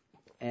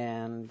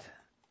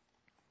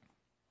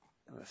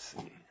let's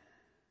see.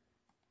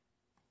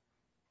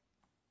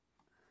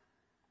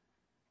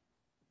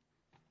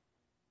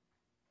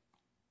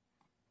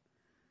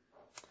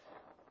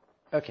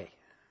 Okay.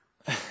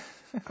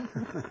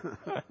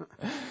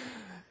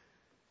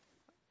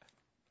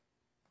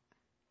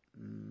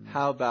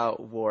 How about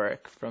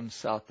Warwick from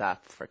South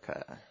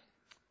Africa?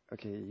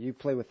 Okay, you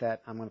play with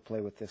that. I'm going to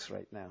play with this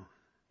right now.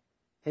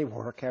 Hey,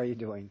 Warwick, how are you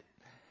doing?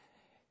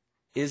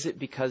 Is it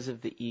because of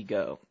the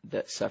ego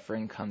that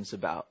suffering comes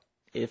about?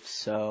 If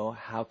so,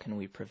 how can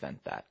we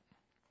prevent that?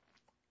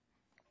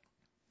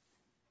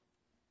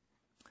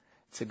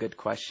 It's a good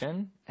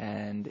question,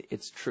 and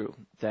it's true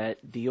that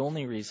the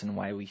only reason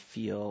why we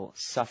feel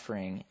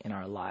suffering in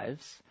our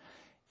lives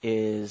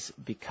is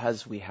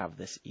because we have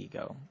this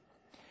ego.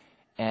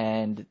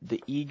 And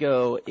the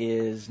ego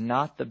is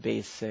not the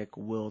basic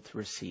will to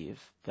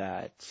receive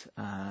that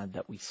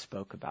we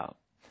spoke about.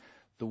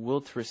 The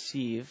will to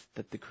receive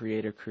that the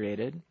Creator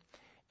created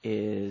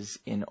is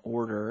in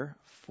order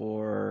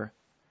for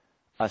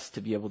us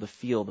to be able to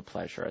feel the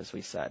pleasure, as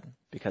we said,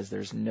 because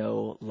there's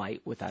no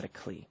light without a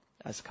kli,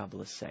 as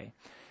Kabbalists say.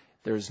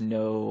 There's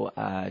no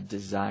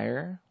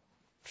desire.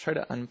 Try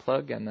to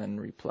unplug and then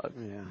replug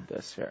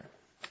this here.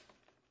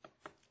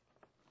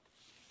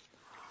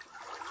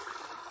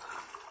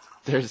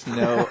 There's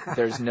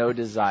no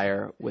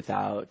desire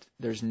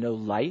there's no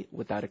light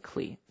without a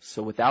kli.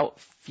 So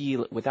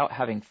without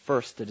having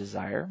first a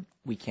desire,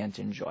 we can't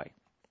enjoy.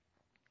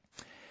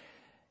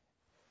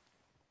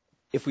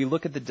 If we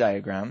look at the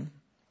diagram,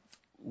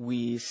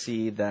 we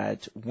see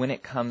that when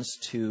it comes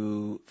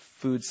to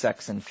food,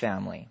 sex, and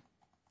family,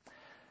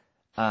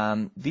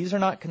 these are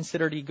not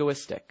considered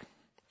egoistic.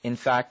 In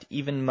fact,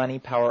 even money,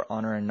 power,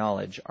 honor, and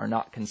knowledge are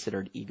not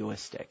considered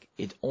egoistic.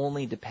 It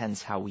only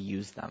depends how we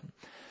use them.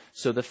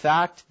 So the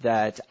fact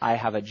that I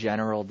have a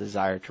general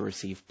desire to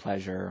receive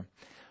pleasure,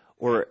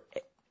 or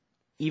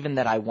even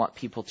that I want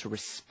people to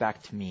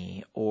respect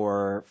me,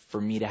 or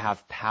for me to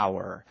have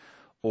power,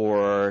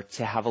 or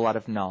to have a lot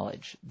of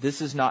knowledge,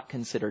 this is not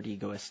considered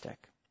egoistic.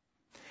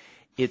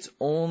 It's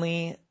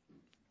only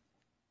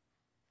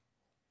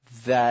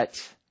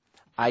that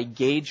I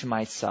gauge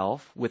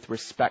myself with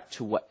respect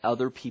to what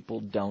other people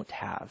don't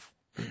have.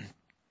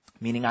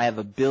 Meaning I have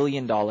 $1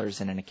 billion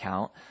in an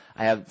account.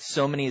 I have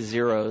so many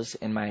zeros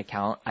in my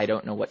account I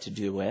don't know what to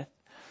do with.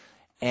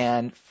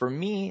 And for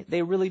me,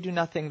 they really do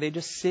nothing. They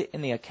just sit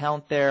in the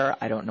account there.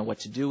 I don't know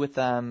what to do with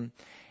them.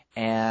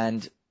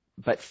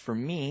 But for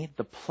me,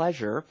 the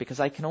pleasure, because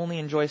I can only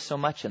enjoy so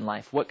much in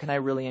life. What can I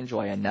really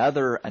enjoy?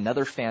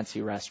 Another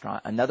fancy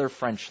restaurant, another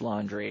French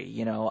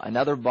laundry,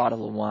 another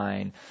bottle of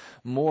wine,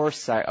 more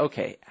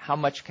okay, how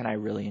much can I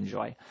really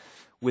enjoy?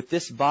 With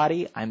this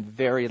body, I'm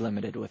very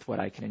limited with what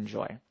I can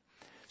enjoy.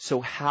 So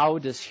how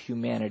does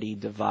humanity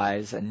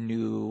devise a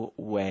new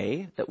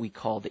way that we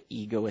call the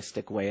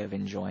egoistic way of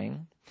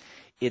enjoying?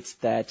 It's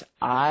that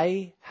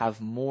I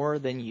have more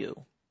than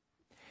you.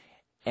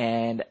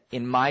 And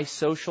in my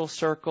social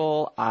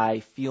circle, I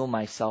feel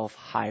myself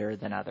higher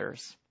than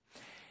others.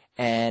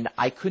 And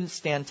I couldn't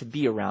stand to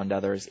be around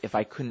others if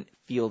I couldn't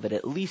feel that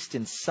at least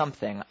in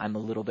something I'm a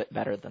little bit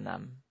better than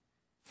them.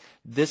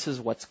 This is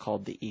what's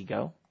called the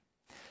ego.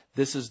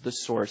 This is the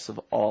source of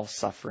all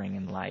suffering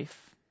in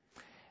life.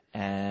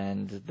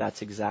 And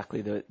that's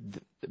exactly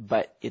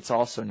but it's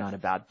also not a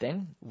bad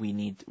thing. We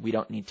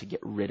don't need to get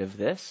rid of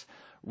this.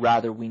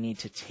 Rather, we need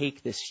to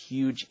take this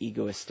huge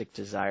egoistic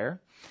desire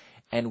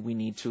and we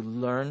need to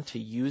learn to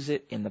use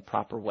it in the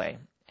proper way.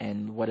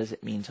 And what does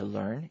it mean to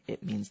learn?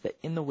 It means that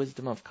in the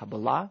wisdom of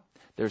Kabbalah,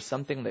 there's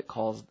something that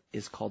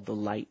is called the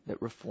light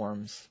that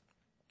reforms.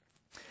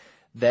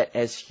 That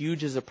as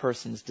huge as a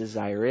person's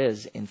desire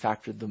is, in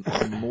fact,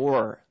 the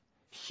more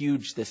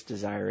huge this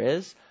desire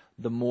is,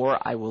 the more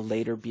I will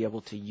later be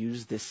able to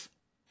use this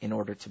in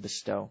order to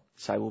bestow.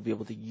 So I will be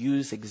able to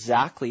use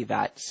exactly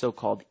that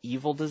so-called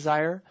evil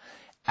desire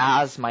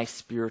as my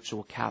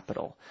spiritual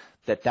capital.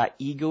 That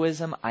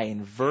egoism, I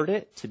invert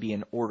it to be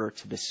in order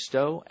to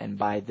bestow, and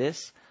by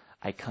this,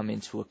 I come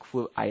into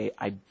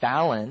I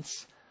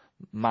balance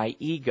my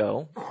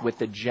ego with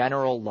the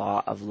general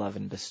law of love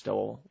and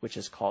bestowal, which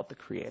is called the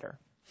Creator.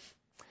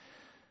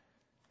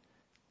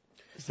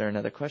 Is there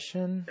another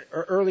question?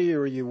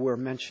 Earlier you were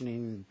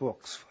mentioning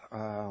books.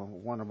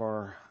 One of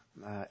our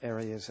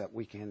areas that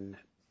we can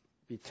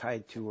be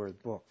tied to are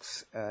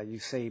books. You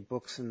say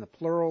books in the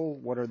plural.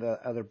 What are the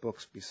other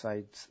books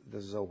besides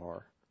the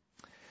Zohar?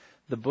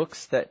 The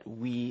books that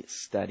we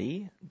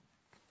study,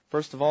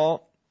 first of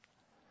all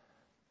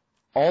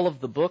of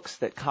the books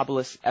that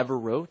Kabbalists ever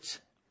wrote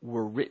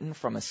were written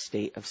from a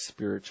state of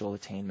spiritual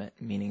attainment,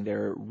 meaning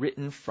they're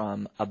written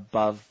from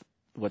above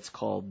what's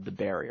called the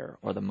barrier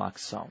or the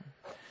maksom.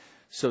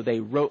 So they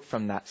wrote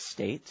from that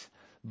state,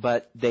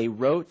 but they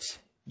wrote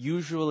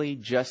usually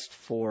just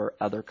for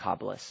other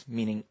Kabbalists,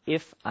 meaning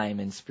if I'm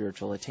in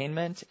spiritual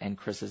attainment and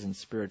Chris is in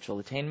spiritual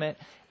attainment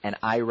and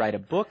I write a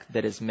book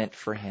that is meant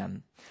for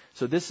him.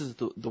 So this is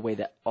the way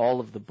that all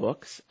of the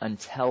books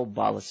until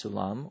Bala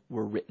Sulam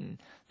were written.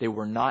 They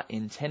were not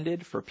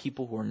intended for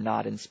people who are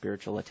not in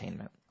spiritual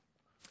attainment.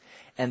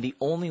 And the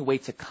only way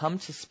to come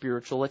to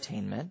spiritual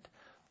attainment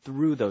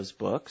through those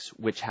books,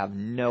 which have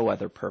no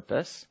other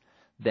purpose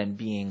than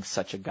being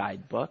such a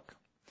guidebook,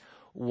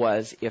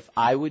 was if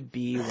I would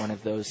be one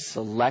of those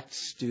select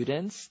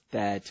students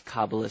that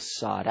Kabbalists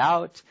sought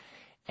out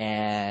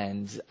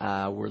and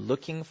were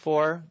looking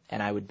for,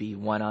 and I would be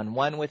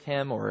one-on-one with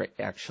him or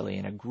actually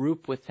in a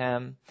group with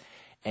him,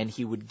 and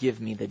he would give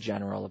me the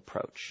general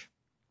approach.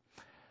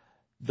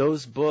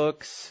 Those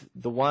books,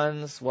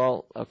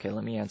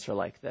 let me answer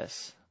like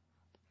this.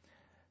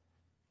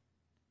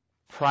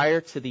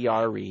 prior to the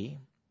Ari,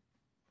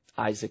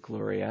 Isaac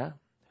Luria,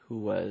 who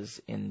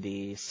was in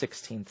the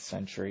 16th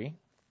century,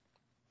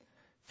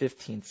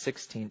 15th,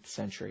 16th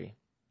century,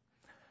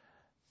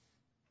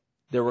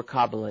 there were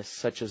Kabbalists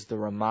such as the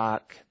Ramak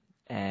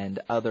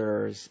and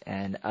others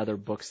and other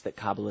books that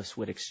Kabbalists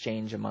would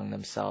exchange among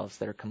themselves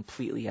that are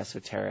completely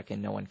esoteric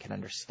and no one can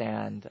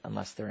understand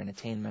unless they're in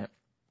attainment.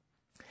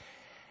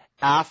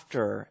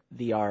 After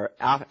the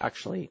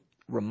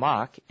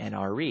Ramak and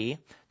Ari,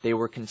 they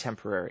were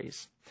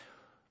contemporaries.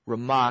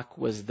 Ramak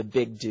was the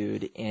big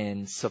dude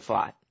in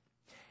Safat.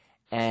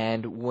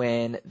 And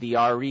when the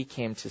Ari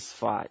came to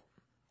Safat,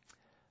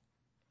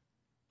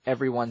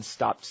 everyone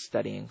stopped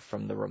studying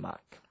from the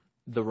Ramak.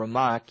 The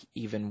Ramak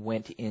even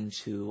went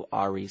into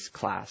Ari's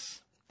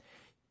class.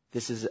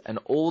 This is an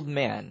old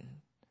man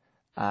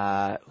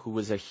who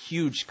was a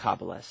huge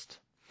Kabbalist,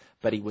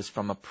 but he was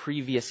from a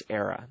previous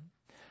era.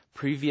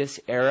 Previous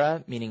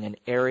era meaning an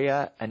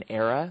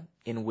era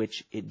in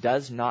which it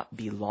does not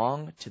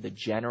belong to the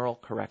general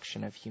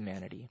correction of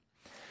humanity.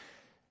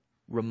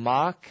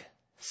 Ramak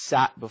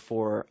sat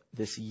before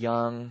this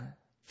young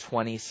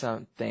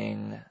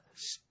 20-something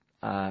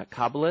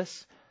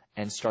Kabbalist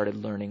and started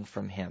learning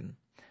from him,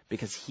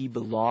 because he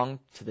belonged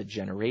to the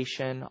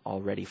generation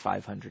already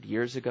 500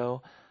 years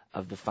ago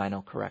of the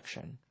final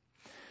correction.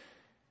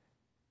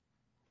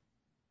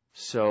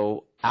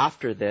 So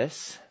after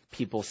this,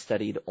 people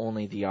studied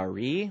only the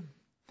Ari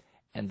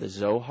and the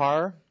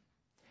Zohar,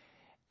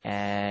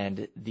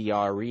 and the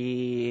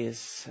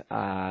Ari's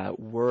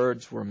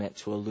words were meant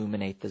to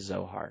illuminate the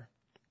Zohar.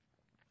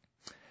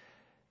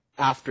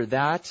 After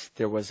that,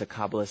 there was a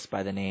Kabbalist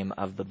by the name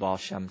of the Baal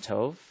Shem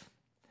Tov,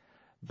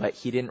 but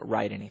he didn't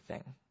write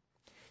anything.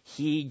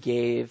 He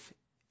gave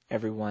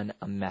everyone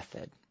a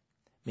method,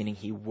 meaning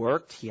he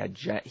worked. He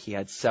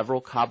had several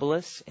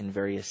Kabbalists in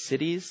various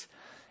cities,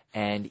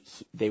 and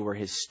they were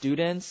his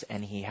students,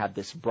 and he had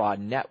this broad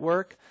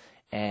network,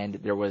 and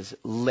there was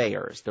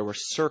layers. There were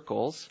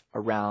circles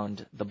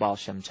around the Baal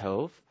Shem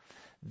Tov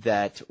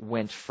that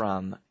went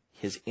from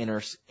his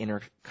inner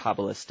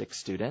Kabbalistic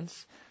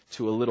students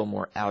to a little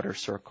more outer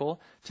circle,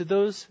 to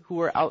those who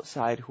were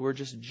outside, who were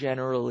just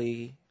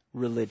generally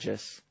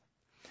religious.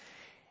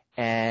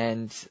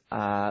 And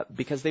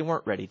because they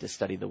weren't ready to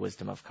study the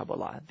wisdom of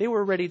Kabbalah. They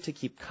were ready to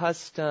keep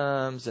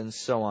customs and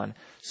so on.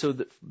 So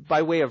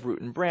by way of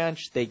root and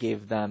branch, they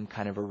gave them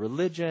kind of a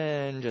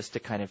religion just to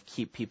kind of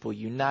keep people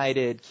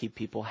united, keep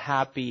people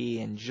happy,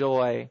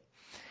 enjoy.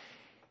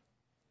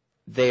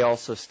 They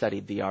also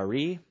studied the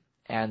Ari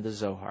and the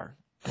Zohar.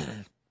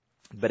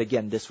 But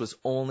again, this was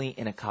only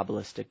in a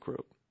Kabbalistic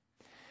group.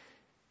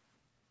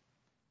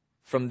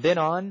 From then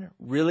on,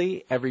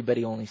 really,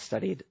 everybody only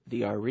studied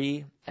the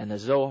Ari and the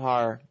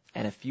Zohar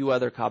and a few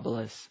other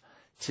Kabbalists.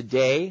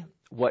 Today,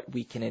 what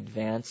we can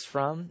advance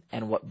from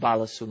and what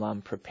Bala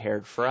Sulam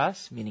prepared for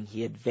us, meaning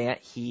he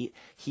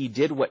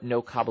did what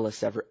no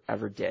Kabbalist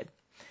ever did.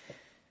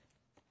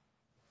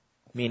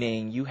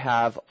 Meaning you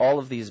have all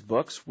of these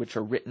books which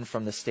are written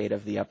from the state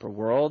of the upper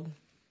world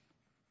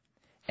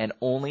and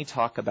only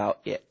talk about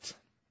it.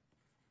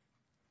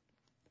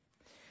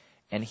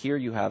 And here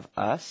you have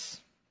us.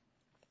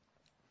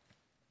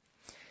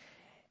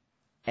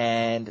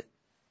 And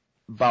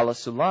Bala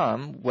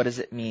Sulam, what does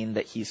it mean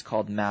that he's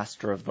called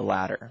master of the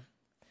ladder?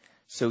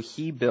 So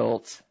he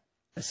built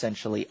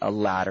essentially a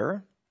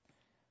ladder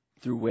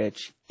through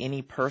which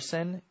any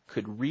person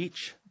could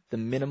reach the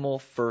minimal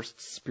first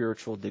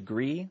spiritual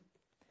degree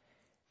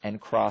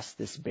and cross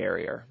this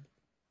barrier.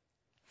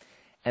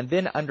 And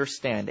then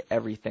understand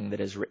everything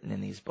that is written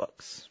in these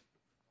books.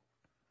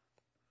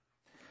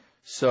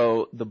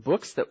 So the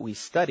books that we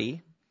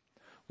study,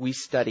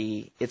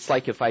 it's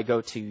like if I go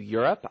to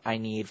Europe, I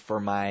need for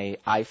my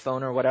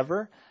iPhone or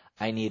whatever,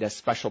 I need a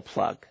special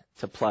plug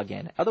to plug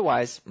in.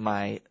 Otherwise,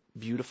 my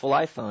beautiful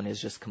iPhone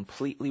is just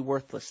completely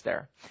worthless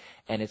there.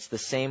 And it's the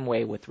same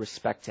way with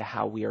respect to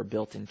how we are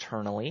built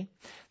internally,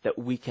 that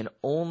we can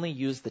only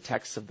use the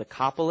texts of the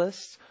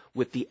Kabbalists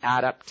with the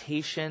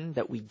adaptation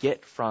that we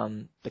get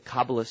from the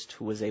Kabbalist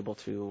who was able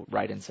to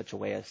write in such a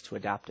way as to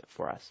adapt it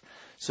for us.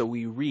 So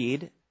we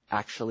read,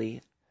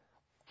 actually,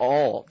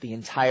 the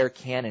entire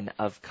canon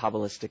of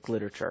Kabbalistic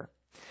literature.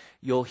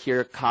 You'll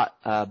hear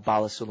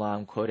Bala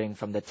Sulam quoting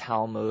from the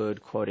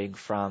Talmud, quoting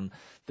from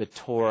the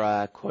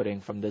Torah, quoting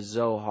from the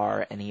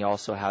Zohar, and he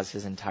also has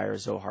his entire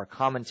Zohar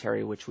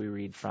commentary, which we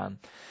read from.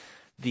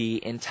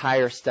 The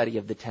entire study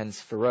of the 10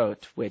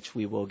 Sefirot, which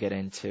we will get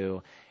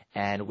into,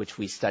 and which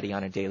we study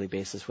on a daily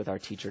basis with our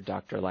teacher,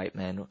 Dr.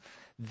 Lightman.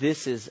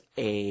 This is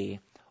a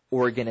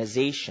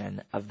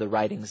organization of the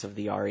writings of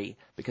the Ari,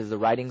 because the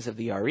writings of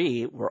the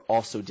Ari were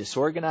also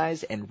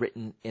disorganized and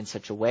written in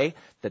such a way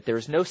that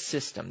there's no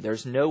system.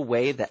 There's no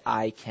way that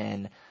I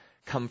can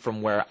come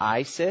from where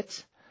I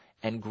sit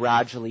and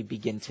gradually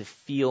begin to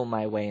feel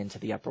my way into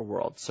the upper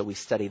world. So we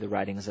study the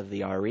writings of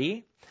the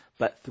Ari,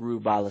 but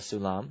through Bala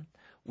Sulam.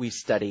 We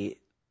study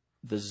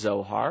the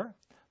Zohar,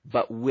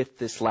 but with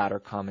this latter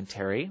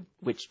commentary,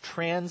 which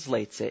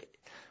translates it,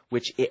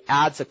 which it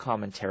adds a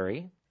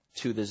commentary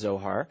to the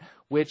Zohar,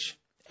 which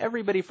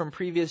everybody from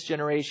previous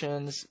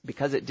generations,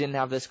 because it didn't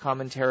have this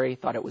commentary,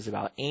 thought it was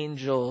about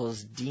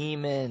angels,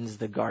 demons,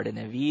 the Garden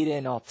of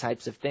Eden, all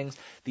types of things.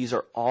 These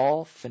are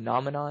all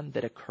phenomenon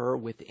that occur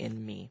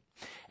within me.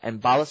 And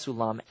Bala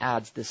Sulam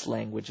adds this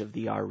language of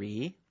the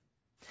Ari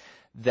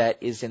that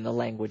is in the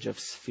language of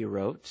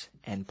Sfirot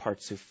and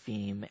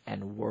Partsufim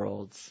and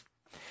worlds.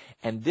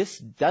 And this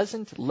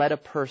doesn't let a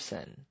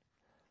person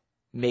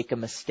make a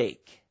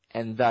mistake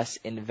and thus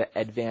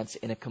advance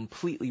in a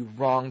completely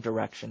wrong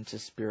direction to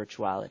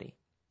spirituality.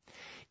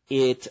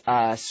 It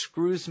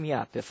screws me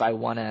up if I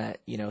want to,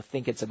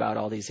 think it's about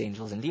all these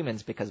angels and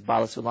demons, because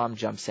Bala Sulam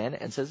jumps in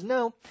and says,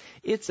 no,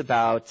 it's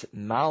about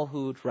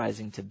Malhut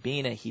rising to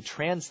Bina. He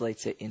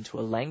translates it into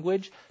a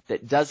language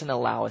that doesn't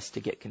allow us to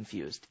get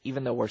confused.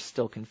 Even though we're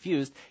still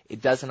confused,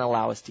 it doesn't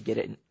allow us to get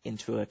it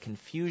into a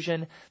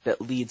confusion that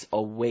leads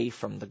away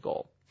from the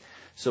goal.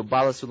 So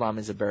Bala Sulam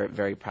is a very,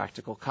 very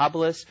practical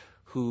Kabbalist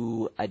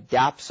who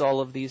adapts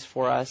all of these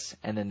for us,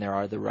 and then there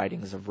are the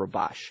writings of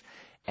Rabash.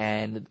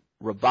 And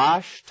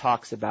Rabash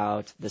talks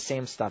about the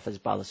same stuff as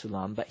Bala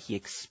Sulam, but he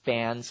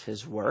expands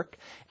his work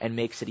and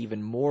makes it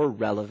even more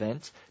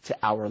relevant to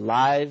our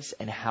lives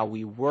and how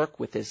we work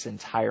with this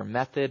entire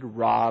method,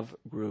 Rav,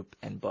 group,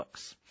 and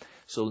books.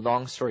 So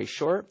long story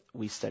short,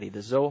 we study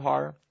the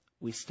Zohar,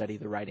 we study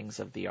the writings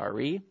of the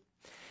Ari,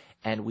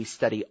 and we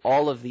study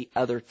all of the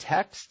other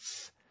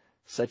texts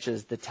such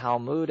as the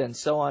Talmud and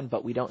so on,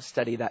 but we don't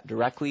study that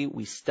directly.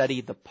 We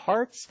study the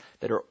parts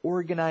that are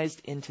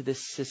organized into this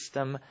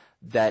system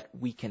that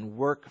we can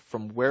work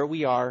from where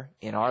we are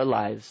in our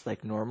lives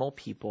like normal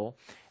people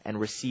and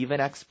receive an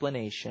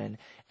explanation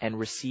and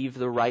receive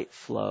the right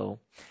flow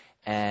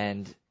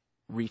and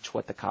reach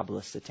what the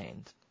Kabbalists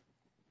attained.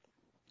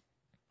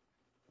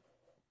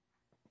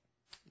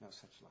 No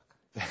such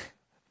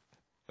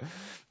luck.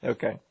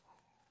 Okay.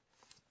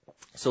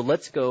 So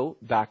let's go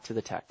back to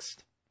the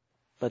text.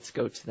 Let's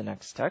go to the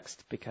next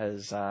text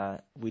because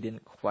we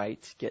didn't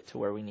quite get to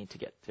where we need to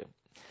get to.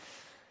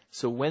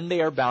 So when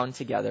they are bound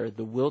together,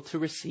 the will to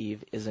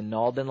receive is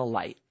annulled in the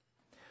light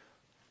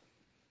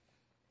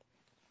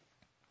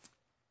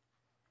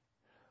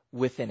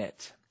within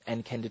it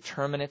and can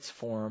determine its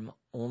form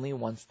only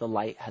once the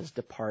light has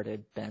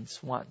departed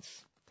thence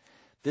once.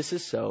 This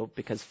is so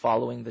because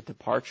following the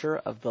departure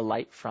of the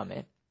light from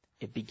it,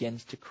 it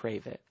begins to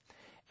crave it.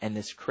 And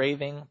this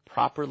craving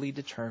properly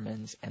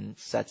determines and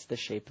sets the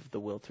shape of the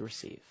will to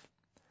receive.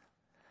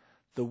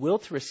 The will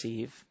to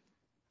receive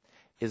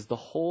is the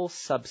whole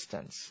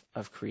substance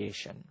of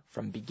creation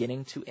from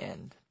beginning to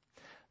end.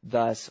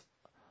 Thus,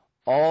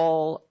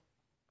 all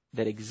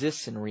that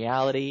exists in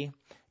reality,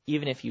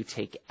 even if you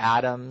take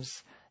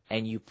atoms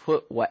and you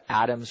put what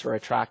atoms are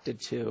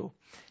attracted to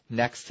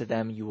next to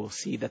them, you will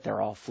see that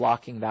they're all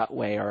flocking that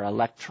way, or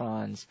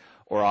electrons,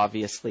 or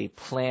obviously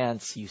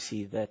plants, you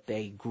see that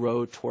they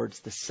grow towards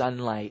the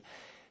sunlight.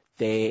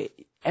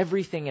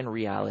 Everything in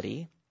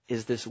reality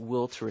is this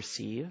will to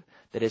receive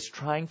that is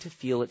trying to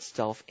feel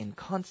itself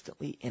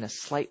constantly in a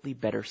slightly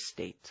better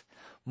state.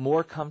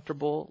 More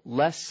comfortable,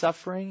 less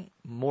suffering,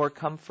 more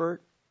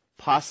comfort,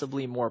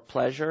 possibly more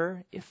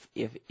pleasure,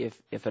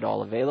 if at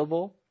all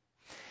available.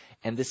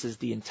 And this is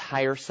the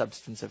entire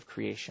substance of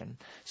creation.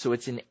 So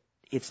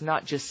it's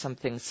not just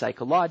something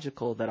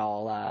psychological that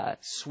I'll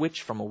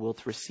switch from a will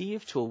to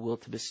receive to a will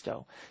to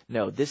bestow.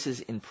 No, this is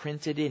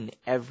imprinted in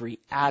every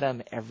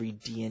atom, every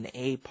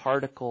DNA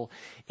particle.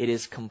 It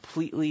is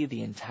completely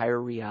the entire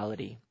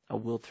reality, a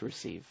will to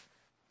receive.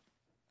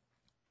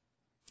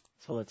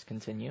 So let's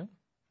continue.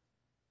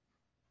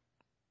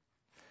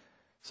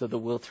 So the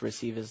will to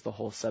receive is the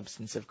whole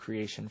substance of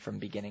creation from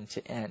beginning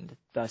to end.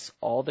 Thus,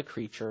 all the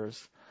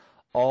creatures,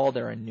 all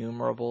their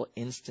innumerable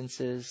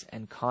instances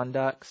and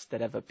conducts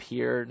that have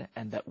appeared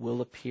and that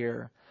will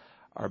appear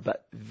are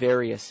but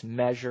various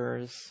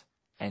measures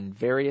and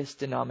various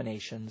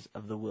denominations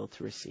of the will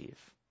to receive.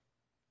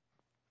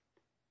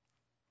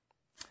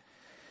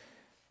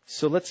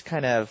 So let's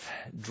kind of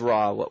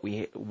draw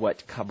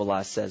what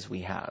Kabbalah says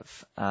we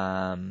have.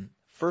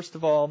 First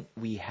of all,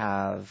 we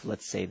have,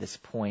 let's say, this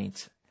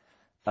point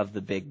of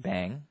the Big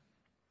Bang,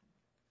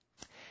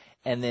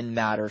 and then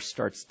matter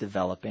starts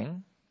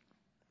developing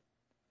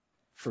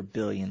for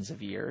billions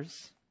of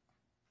years.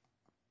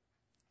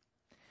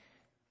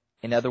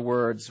 In other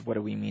words, what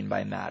do we mean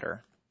by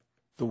matter?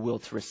 The will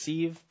to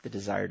receive, the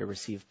desire to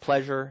receive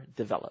pleasure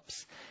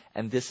develops.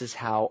 And this is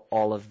how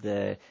all of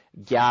the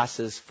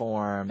gases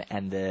form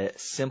and the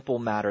simple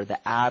matter,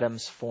 the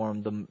atoms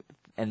form,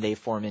 and they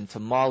form into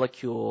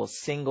molecules,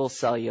 single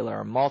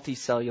cellular,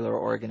 multicellular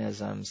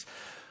organisms,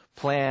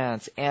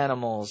 plants,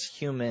 animals,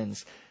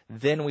 humans.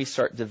 Then we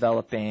start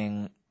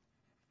developing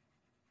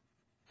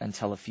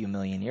until a few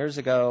million years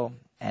ago,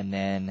 and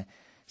then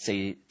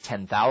say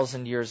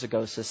 10,000 years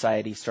ago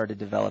society started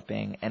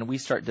developing, and we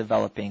start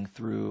developing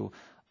through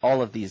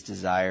all of these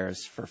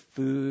desires for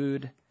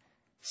food,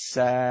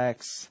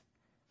 sex,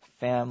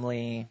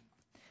 family,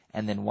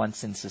 and then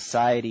once in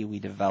society we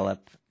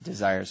develop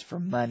desires for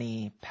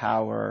money,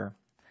 power,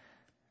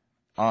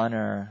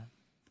 honor,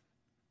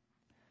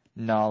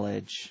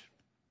 knowledge,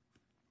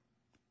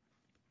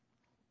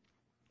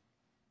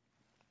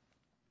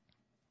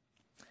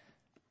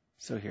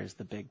 So here's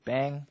the Big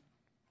Bang.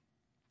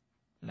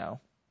 No.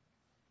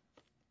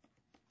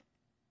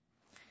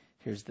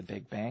 Here's the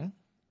Big Bang,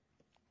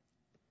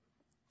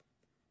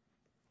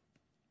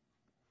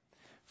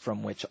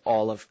 from which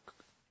all of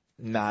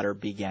matter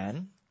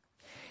began.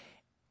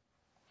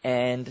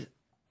 And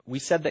we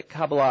said that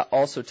Kabbalah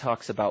also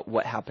talks about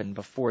what happened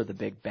before the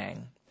Big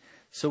Bang.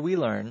 So we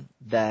learn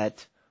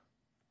that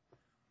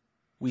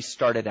we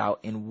started out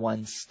in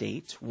one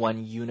state,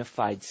 one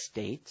unified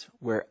state,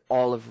 where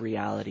all of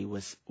reality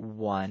was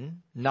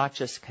one, not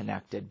just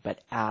connected, but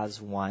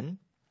as one.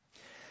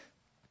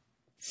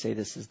 Say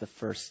this is the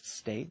first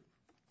state.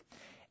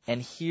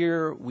 And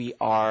here we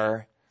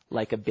are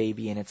like a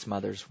baby in its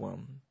mother's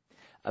womb.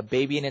 A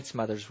baby in its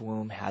mother's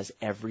womb has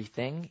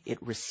everything. It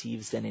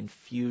receives an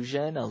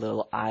infusion, a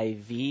little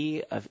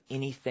IV of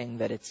anything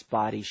that its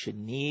body should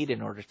need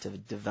in order to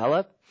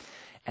develop.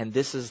 And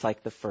this is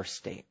like the first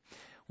state.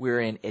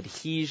 We're in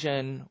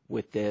adhesion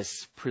with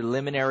this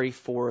preliminary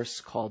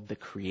force called the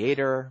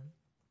Creator.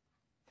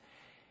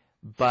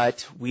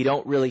 But we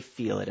don't really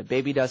feel it. A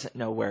baby doesn't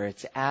know where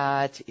it's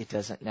at. It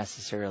doesn't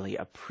necessarily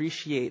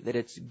appreciate that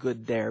it's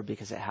good there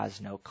because it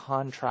has no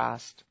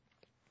contrast.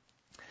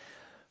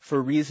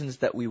 For reasons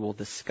that we will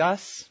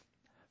discuss,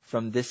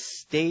 from this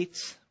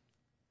state,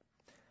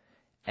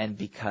 and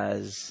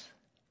because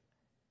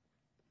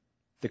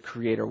the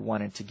Creator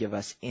wanted to give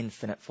us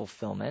infinite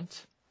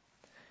fulfillment,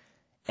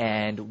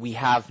 and we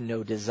have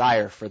no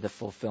desire for the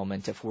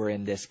fulfillment if we're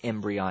in this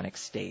embryonic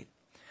state.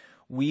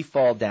 We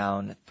fall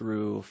down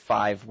through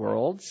 5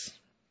 worlds.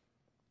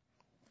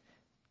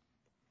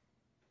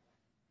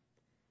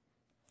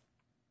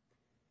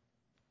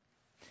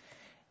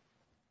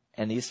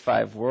 And these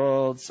 5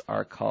 worlds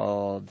are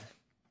called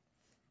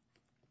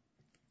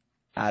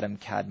Adam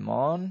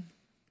Kadmon,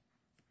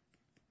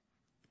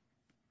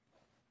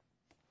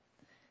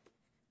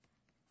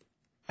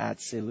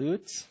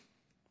 Atzilut,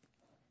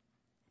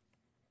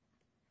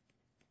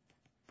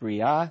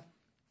 Bria,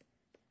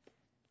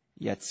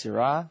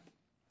 Yetzirah,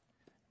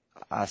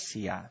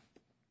 Asiya.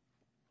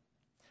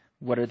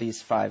 What are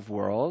these 5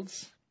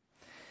 worlds?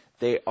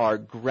 They are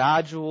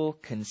gradual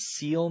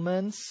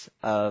concealments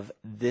of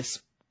this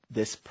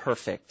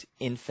perfect,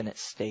 infinite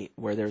state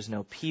where there's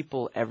no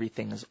people,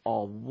 everything is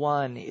all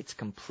one, it's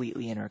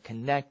completely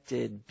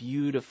interconnected,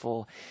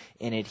 beautiful,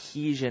 in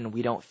adhesion,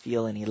 we don't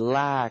feel any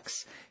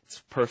lacks,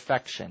 it's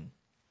perfection.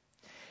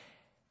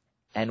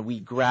 And we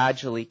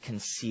gradually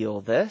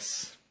conceal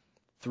this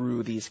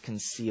through these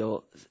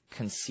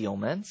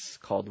concealments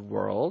called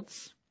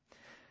worlds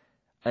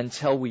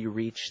until we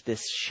reach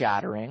this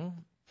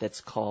shattering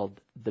that's called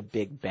the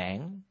Big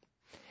Bang.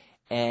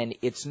 And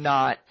it's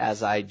not,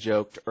 as I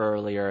joked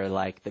earlier,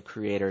 like the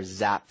Creator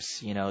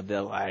zaps,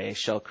 I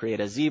shall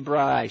create a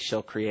zebra, I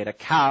shall create a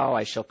cow,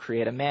 I shall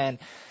create a man.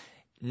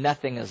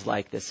 Nothing is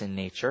like this in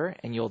nature,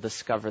 and you'll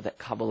discover that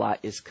Kabbalah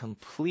is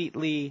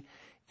completely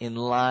in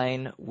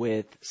line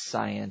with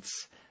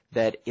science,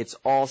 that it's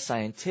all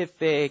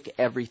scientific,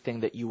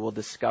 everything that you will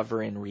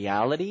discover in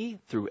reality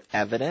through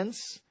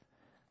evidence,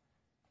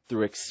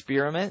 through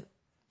experiment,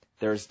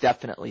 there's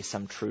definitely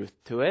some truth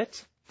to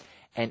it.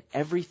 And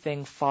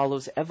everything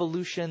follows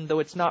evolution, though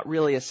it's not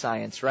really a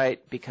science, right?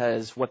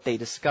 Because what they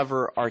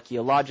discover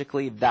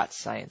archaeologically, that's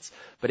science.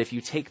 But if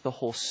you take the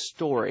whole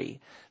story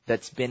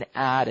that's been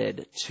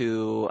added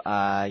to,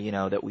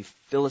 that we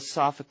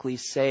philosophically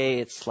say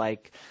it's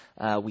like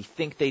we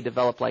think they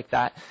developed like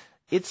that,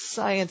 it's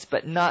science,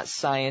 but not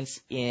science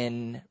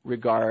by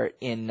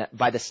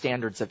the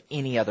standards of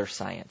any other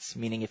science.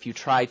 Meaning if you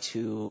try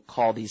to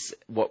call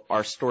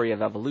our story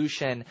of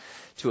evolution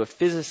to a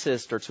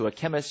physicist or to a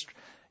chemist,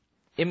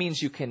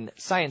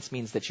 science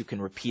means that you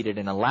can repeat it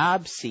in a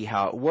lab, see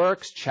how it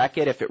works, check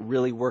it if it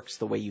really works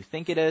the way you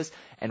think it is,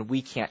 and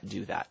we can't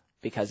do that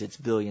because it's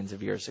billions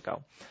of years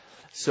ago.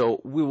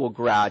 So we will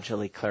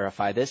gradually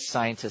clarify this.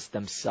 Scientists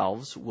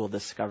themselves will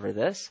discover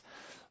this,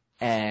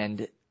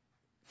 and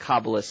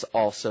Kabbalists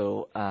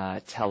also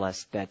tell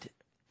us that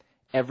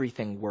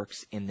everything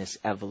works in this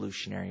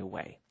evolutionary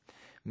way,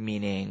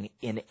 meaning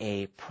in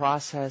a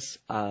process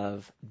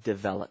of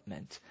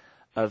development,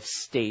 of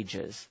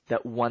stages,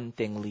 that one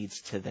thing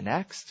leads to the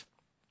next,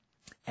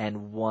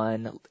 and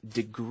one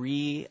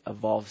degree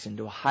evolves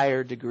into a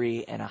higher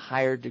degree and a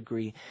higher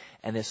degree,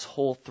 and this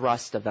whole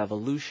thrust of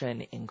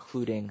evolution,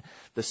 including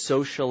the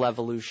social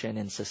evolution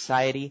in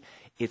society,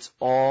 it's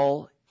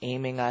all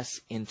aiming us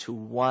into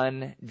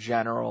one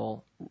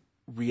general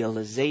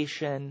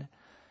realization,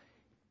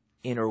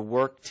 inner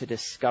work to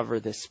discover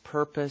this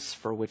purpose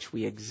for which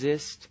we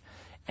exist,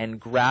 and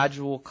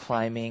gradual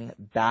climbing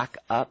back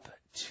up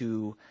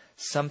to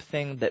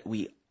something that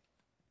we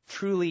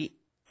truly,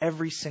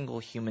 every single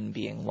human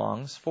being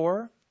longs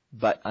for,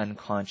 but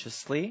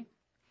unconsciously,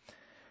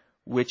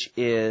 which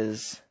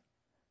is,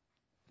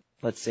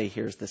 let's say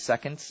here's the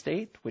second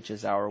state, which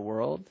is our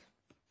world.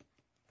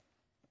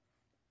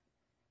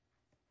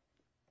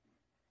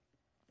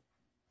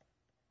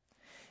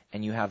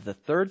 And you have the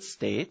third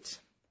state,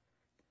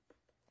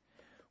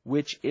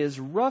 which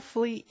is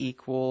roughly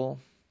equal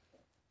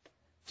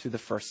to the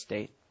first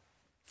state.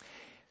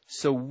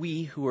 So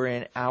we who are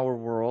in our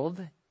world,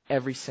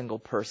 every single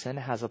person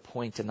has a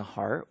point in the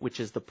heart,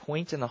 which is the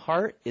point in the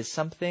heart is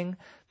something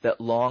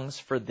that longs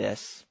for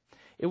this.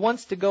 It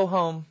wants to go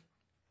home.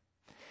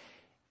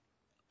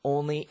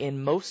 Only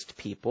in most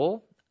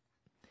people,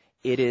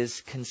 it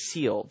is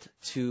concealed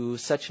to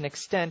such an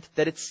extent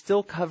that it's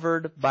still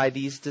covered by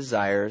these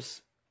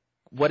desires.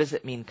 What does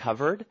it mean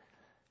covered?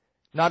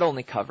 Not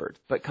only covered,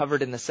 but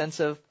covered in the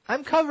sense of,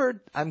 I'm covered,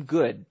 I'm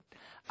good.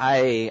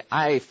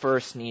 I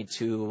first need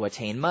to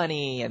attain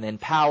money and then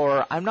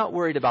power. I'm not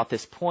worried about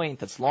this point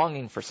that's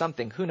longing for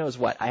something. Who knows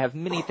what? I have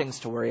many things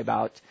to worry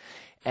about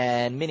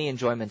and many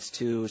enjoyments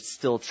to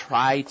still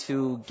try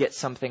to get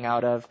something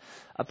out of.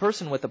 A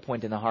person with a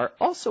point in the heart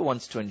also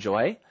wants to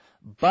enjoy,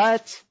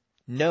 but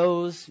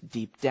knows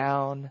deep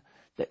down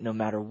that no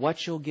matter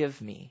what you'll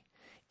give me,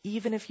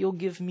 even if you'll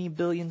give me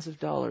billions of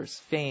dollars,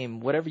 fame,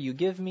 whatever you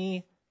give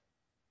me,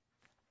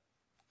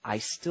 I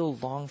still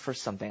long for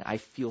something. I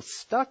feel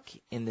stuck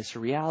in this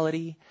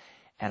reality,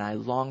 and I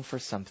long for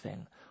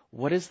something.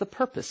 What is the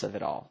purpose of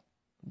it all?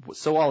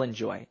 So I'll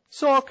enjoy.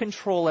 So I'll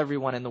control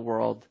everyone in the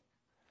world.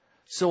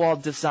 So I'll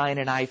design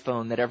an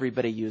iPhone that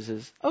everybody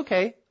uses.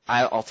 Okay,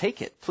 I'll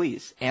take it,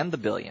 please, and the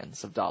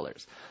billions of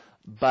dollars.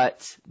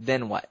 But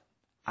then what?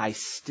 I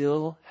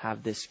still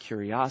have this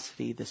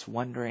curiosity, this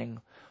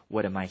wondering,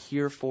 what am I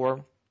here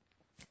for?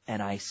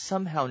 And I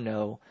somehow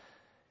know,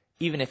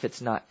 even if it's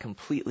not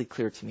completely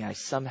clear to me, I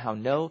somehow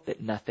know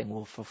that nothing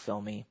will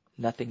fulfill me,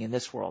 nothing in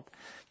this world.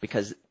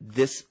 Because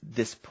this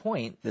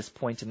point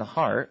in the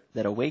heart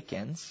that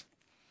awakens,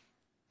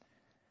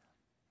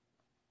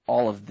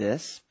 all of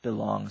this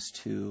belongs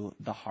to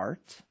the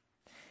heart.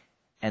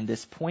 And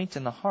this point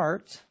in the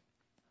heart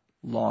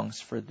longs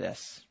for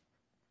this.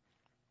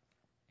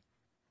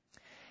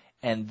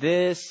 And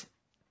this,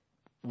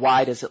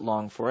 why does it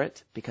long for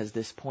it? Because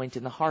this point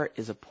in the heart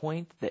is a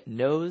point that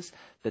knows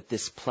that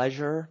this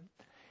pleasure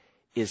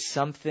is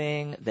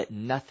something that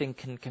nothing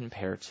can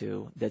compare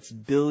to, that's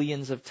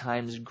billions of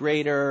times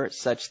greater,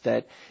 such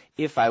that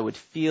if I would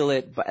feel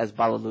it, but as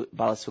Bala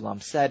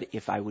Sulam said,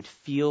 if I would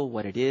feel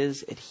what it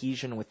is,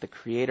 adhesion with the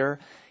Creator,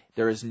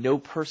 there is no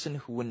person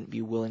who wouldn't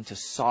be willing to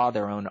saw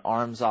their own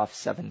arms off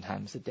 7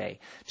 times a day,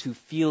 to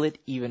feel it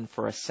even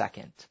for a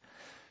second.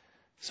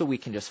 So we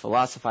can just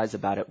philosophize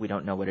about it, we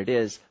don't know what it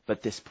is,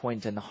 but this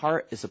point in the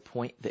heart is a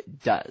point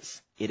that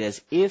does. It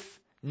as if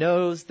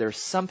knows there's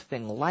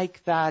something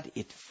like that.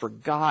 It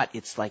forgot.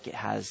 It's like it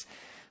has.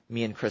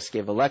 Me and Chris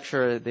gave a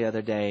lecture the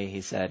other day.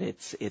 He said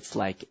it's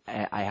like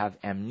I have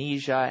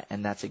amnesia,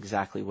 and that's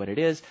exactly what it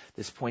is.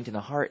 This point in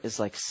the heart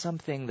is like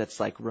something that's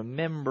like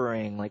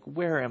remembering, like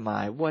where am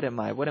I? What am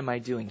I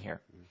doing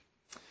here?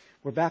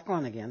 We're back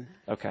on again.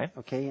 Okay.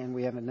 Okay, and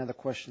we have another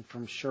question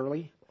from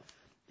Shirley.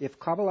 If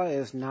Kabbalah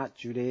is not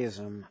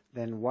Judaism,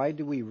 then why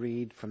do we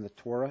read from the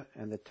Torah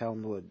and the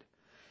Talmud?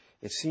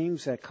 It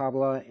seems that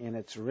Kabbalah in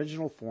its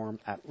original form,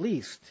 at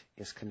least,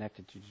 is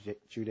connected to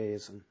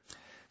Judaism.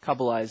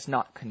 Kabbalah is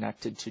not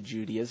connected to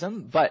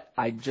Judaism, but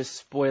I'm just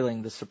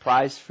spoiling the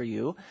surprise for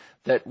you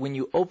that when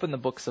you open the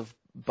books of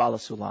Bala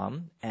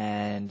Sulam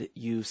and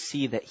you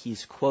see that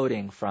he's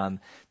quoting from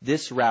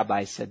this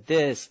rabbi said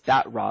this,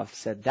 that Rav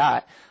said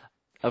that,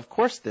 of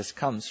course this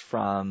comes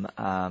from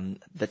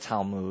the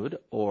Talmud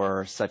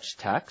or such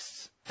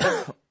texts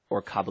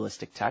or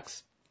Kabbalistic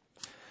texts,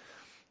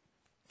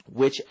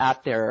 which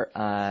at their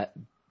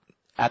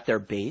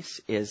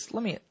base is,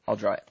 I'll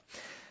draw it.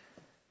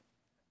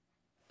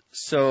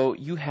 So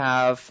you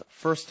have,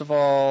 first of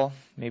all,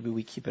 maybe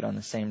we keep it on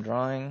the same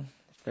drawing,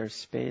 if there's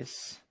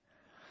space.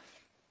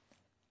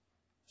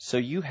 So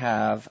you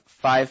have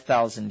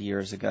 5,000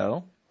 years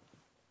ago,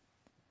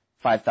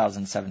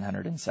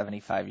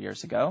 5,775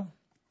 years ago,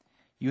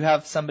 you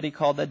have somebody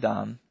called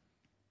Adam,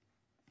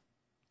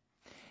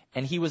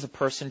 and he was a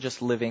person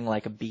just living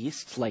like a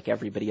beast, like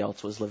everybody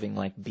else was living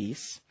like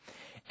beasts.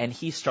 And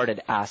he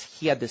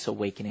had this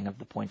awakening of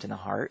the point in the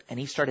heart, and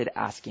he started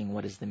asking,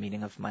 what is the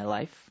meaning of my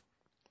life?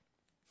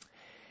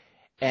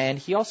 And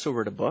he also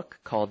wrote a book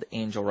called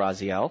Angel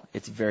Raziel.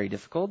 It's very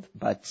difficult,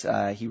 but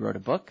he wrote a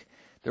book.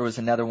 There was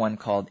another one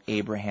called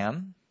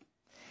Abraham.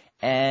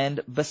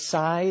 And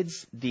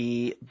besides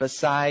the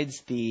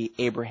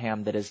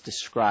Abraham that is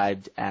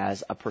described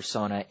as a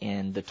persona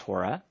in the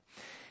Torah,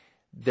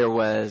 there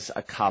was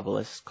a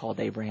Kabbalist called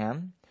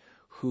Abraham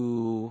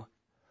who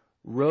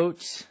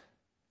wrote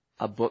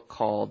a book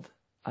called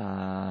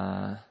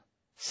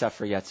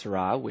Sefer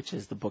Yetzirah, which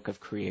is the book of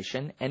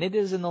creation, and it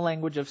is in the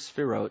language of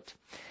Sfirot.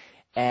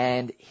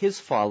 And his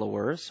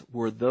followers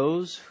were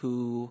those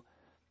who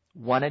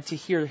wanted to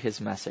hear his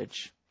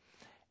message.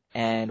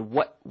 And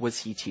what was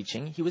he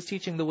teaching? He was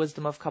teaching the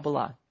wisdom of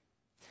Kabbalah.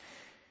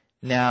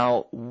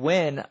 Now,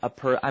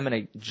 I'm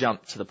going to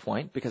jump to the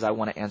point because I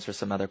want to answer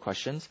some other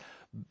questions,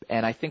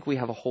 and I think we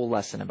have a whole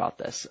lesson about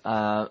this.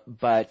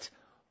 But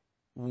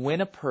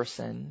when a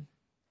person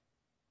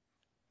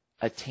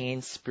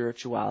attains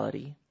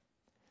spirituality,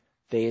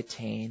 they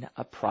attain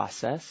a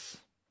process,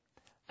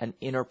 an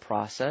inner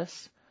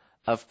process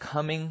of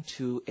coming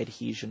to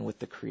adhesion with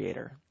the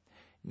Creator.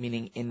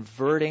 meaning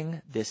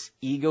inverting this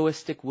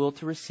egoistic will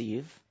to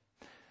receive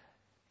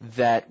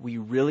that we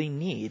really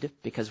need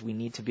because we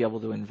need to be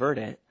able to invert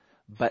it,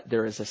 but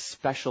there is a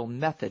special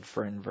method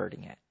for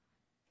inverting it.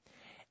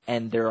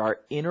 And there are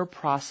inner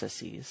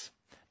processes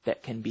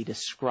that can be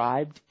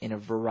described in a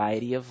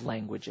variety of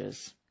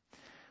languages.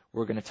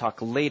 We're going to talk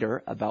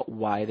later about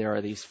why there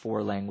are these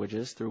 4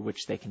 languages through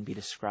which they can be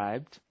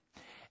described.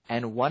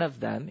 And one of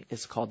them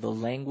is called the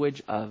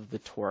language of the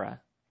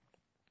Torah.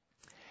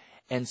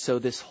 And so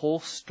this whole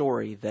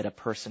story that a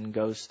person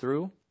goes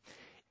through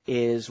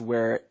is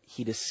where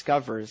he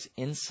discovers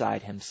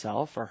inside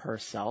himself or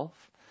herself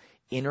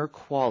inner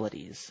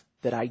qualities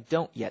that I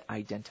don't yet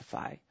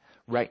identify.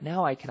 Right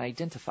now I can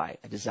identify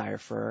a desire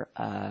for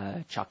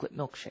a chocolate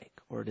milkshake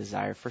or a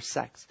desire for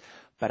sex,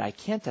 but I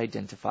can't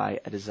identify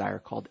a desire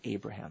called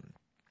Abraham.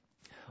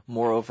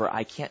 Moreover,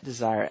 I can't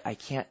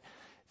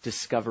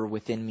discover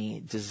within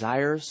me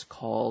desires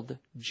called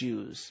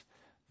Jews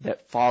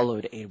that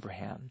followed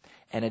Abraham,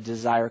 and a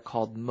desire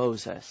called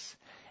Moses,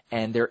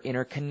 and their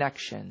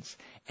interconnections,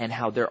 and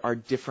how there are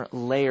different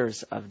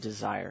layers of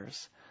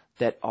desires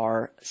that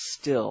are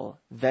still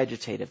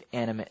vegetative,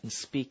 animate, and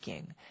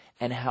speaking,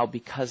 and how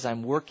because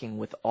I'm working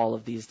with all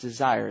of these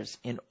desires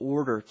in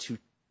order to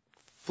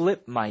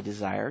flip my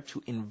desire,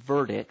 to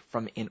invert it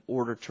from in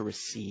order to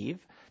receive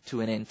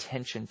to an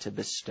intention to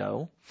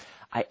bestow,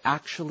 I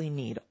actually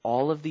need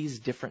all of these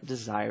different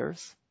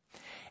desires.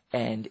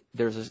 And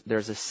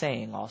there's a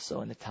saying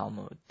also in the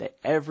Talmud that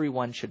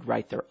everyone should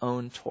write their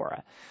own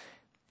Torah.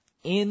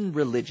 In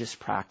religious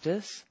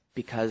practice,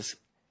 because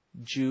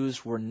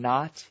Jews were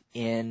not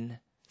in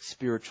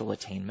spiritual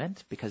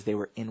attainment, because they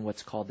were in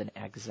what's called an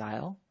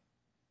exile,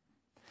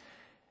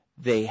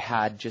 they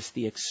had just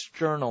the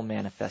external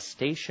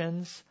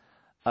manifestations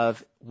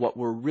of what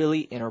were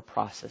really inner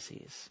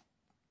processes.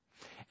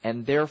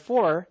 And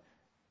therefore,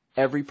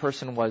 every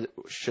person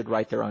should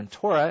write their own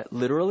Torah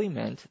literally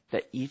meant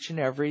that each and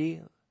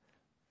every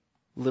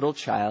little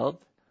child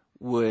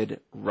would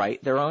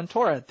write their own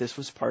Torah. This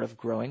was part of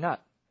growing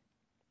up.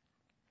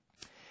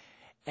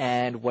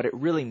 And what it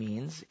really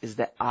means is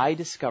that I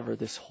discover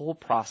this whole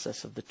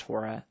process of the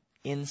Torah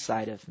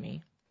inside of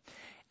me,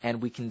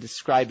 and we can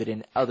describe it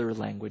in other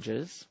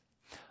languages,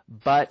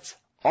 but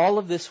all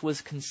of this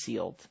was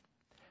concealed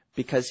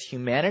because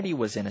humanity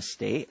was in a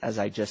state, as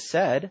I just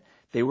said,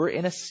 they were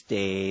in a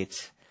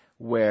state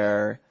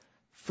where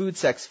food,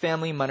 sex,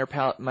 family, money,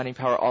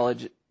 power,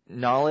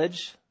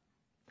 knowledge,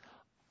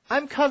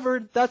 I'm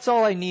covered, that's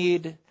all I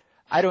need.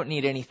 I don't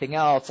need anything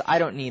else. I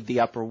don't need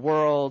the upper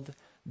world.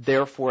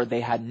 Therefore,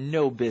 they had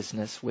no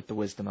business with the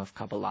wisdom of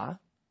Kabbalah.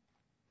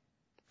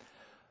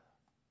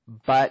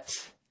 But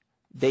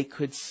they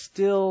could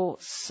still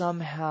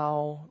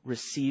somehow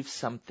receive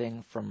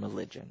something from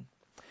religion.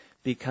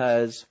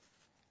 Because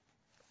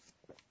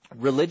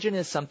religion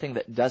is something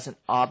that doesn't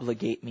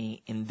obligate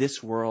me in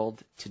this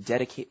world to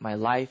dedicate my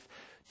life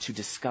to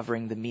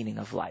discovering the meaning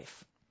of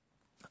life.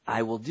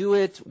 I will do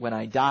it when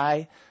I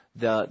die.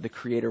 The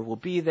Creator will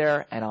be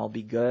there, and I'll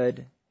be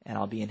good, and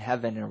I'll be in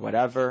heaven or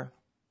whatever.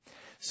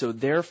 So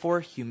therefore,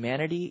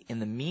 humanity in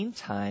the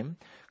meantime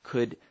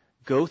could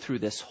go through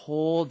this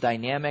whole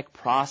dynamic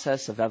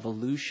process of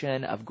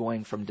evolution, of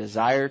going from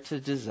desire to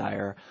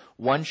desire.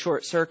 One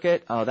short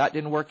circuit, oh, that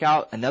didn't work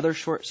out. Another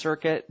short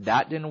circuit,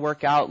 that didn't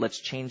work out. Let's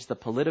change the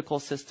political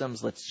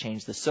systems. Let's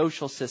change the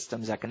social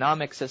systems,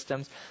 economic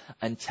systems,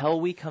 until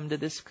we come to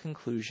this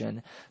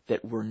conclusion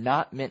that we're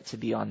not meant to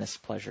be on this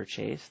pleasure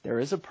chase. There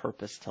is a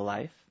purpose to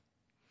life.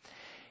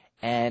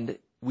 And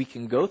we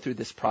can go through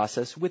this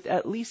process with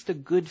at least a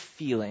good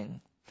feeling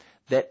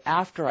that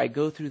after I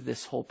go through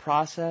this whole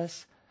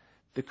process,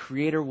 the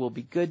Creator will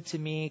be good to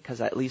me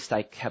because at least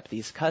I kept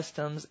these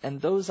customs,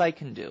 and those I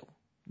can do.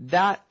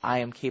 That I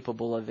am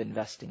capable of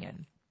investing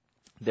in.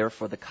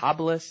 Therefore, the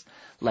Kabbalists,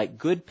 like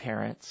good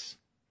parents,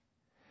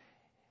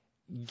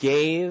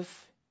 gave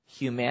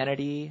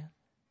humanity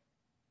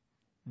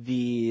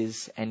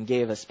these, and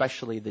gave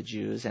especially the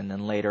Jews, and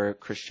then later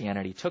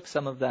Christianity took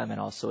some of them, and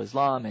also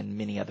Islam, and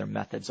many other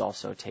methods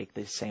also take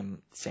the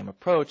same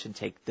approach and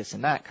take this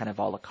and that, kind of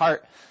a la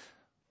carte.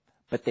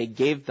 But they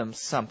gave them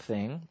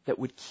something that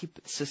would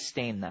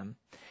sustain them.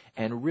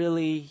 And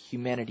really,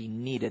 humanity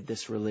needed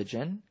this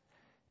religion,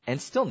 and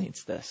still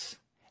needs this.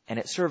 And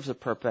it serves a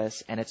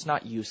purpose, and it's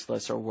not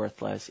useless or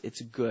worthless.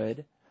 It's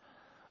good.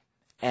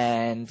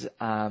 And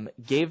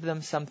gave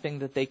them something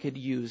that they could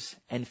use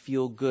and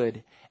feel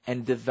good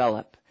and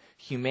develop.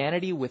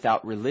 Humanity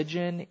without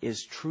religion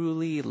is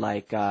truly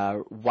like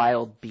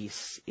wild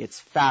beasts. It's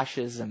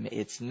fascism,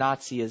 it's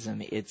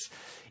Nazism,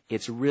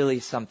 it's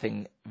really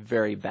something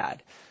very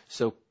bad.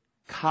 So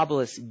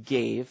Kabbalists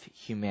gave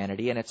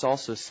humanity, and it's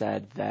also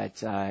said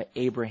that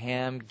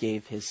Abraham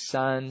gave his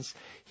sons,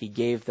 he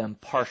gave them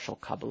partial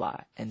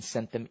Kabbalah and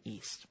sent them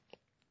east.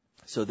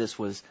 So this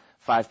was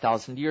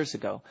 5,000 years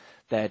ago,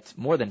 that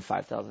more than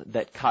 5,000,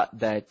 that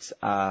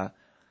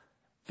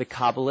the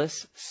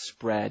Kabbalists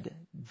spread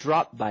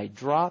drop by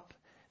drop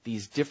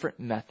these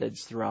different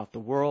methods throughout the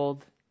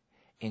world,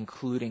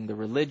 including the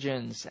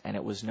religions, and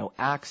it was no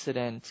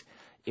accident.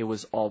 It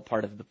was all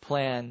part of the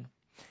plan.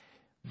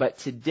 But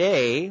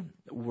today,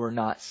 we're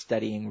not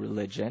studying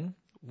religion.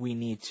 We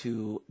need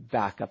to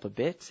back up a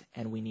bit,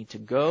 and we need to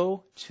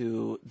go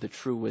to the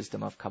true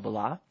wisdom of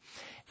Kabbalah.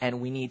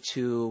 And we need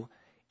to,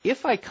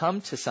 if I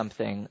come to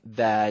something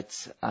that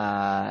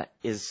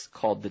is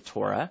called the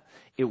Torah,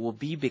 it will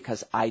be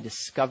because I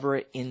discover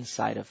it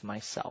inside of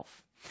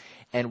myself.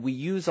 And we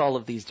use all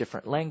of these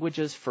different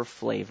languages for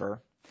flavor,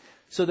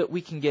 so that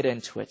we can get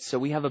into it. So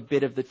we have a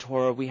bit of the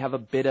Torah, we have a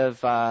bit of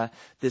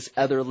this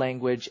other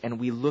language, and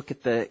we look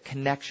at the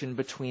connection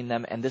between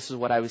them. And this is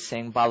what I was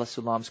saying, Bala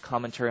Sulam's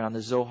commentary on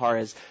the Zohar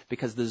is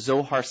because the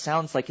Zohar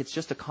sounds like it's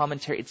just a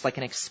commentary, it's like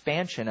an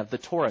expansion of the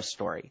Torah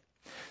story.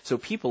 So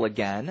people,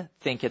 again,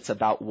 think it's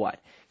about what?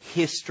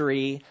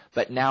 History,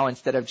 but now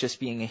instead of just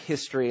being a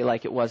history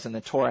like it was in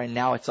the Torah,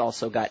 now it's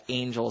also got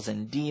angels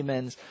and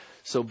demons.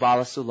 So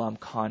Bala Sulam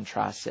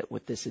contrasts it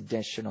with this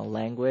additional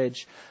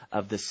language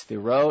of the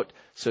Sfirot.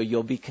 So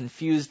you'll be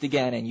confused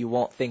again and you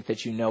won't think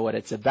that you know what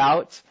it's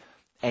about.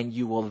 And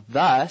you will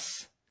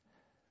thus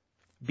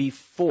be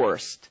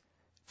forced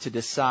to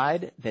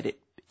decide that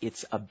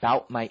it's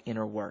about my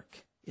inner work.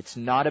 It's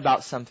not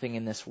about something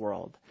in this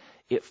world.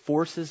 It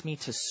forces me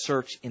to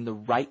search in the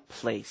right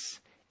place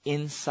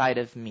inside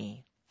of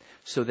me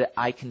so that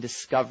I can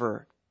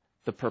discover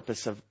the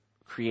purpose of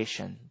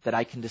creation, that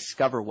I can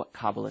discover what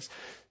Kabbalists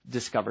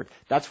discovered.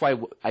 That's why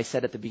I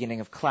said at the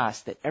beginning of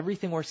class that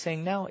everything we're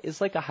saying now is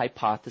like a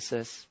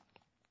hypothesis,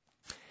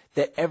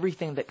 that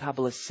everything that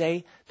Kabbalists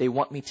say, they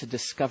want me to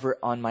discover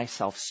on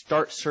myself,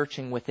 start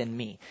searching within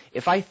me.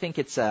 If I think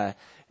it's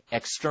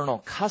external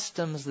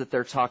customs that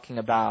they're talking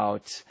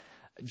about,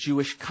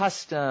 Jewish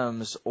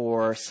customs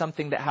or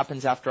something that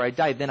happens after I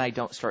die, then I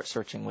don't start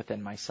searching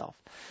within myself.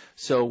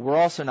 So we're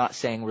also not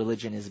saying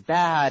religion is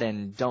bad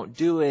and don't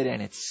do it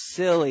and it's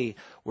silly.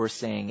 We're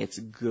saying it's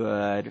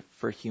good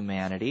for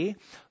humanity.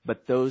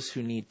 But those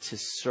who need to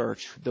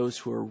search, those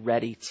who are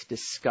ready to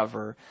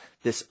discover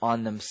this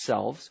on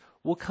themselves,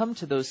 will come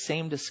to those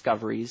same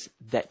discoveries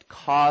that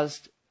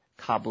caused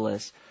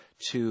Kabbalists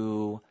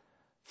to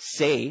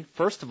say,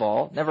 first of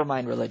all, never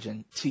mind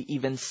religion, to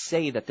even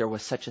say that there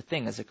was such a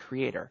thing as a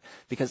creator.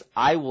 Because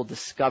I will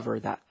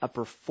discover that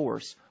upper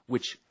force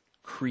which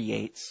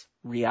creates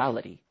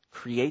reality,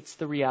 creates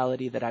the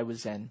reality that I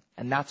was in.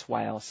 And that's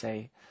why I'll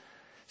say.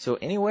 So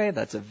anyway,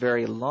 that's a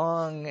very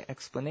long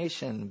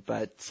explanation,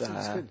 but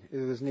That's good.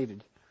 It was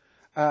needed.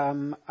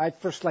 I'd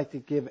first like to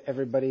give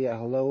everybody a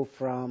hello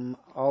from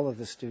all of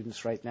the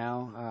students right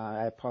now.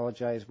 I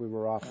apologize, we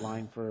were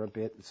offline for a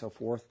bit and so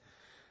forth.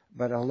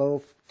 But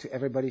hello to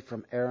everybody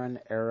from Aaron,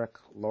 Eric,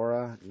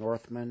 Laura,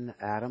 Northman,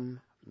 Adam,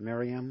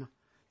 Miriam,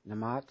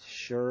 Namat,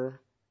 Shur,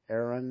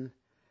 Aaron,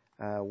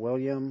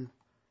 William,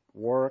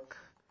 Warwick,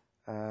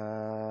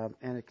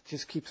 and it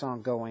just keeps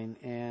on going.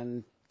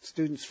 And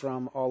students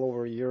from all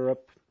over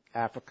Europe,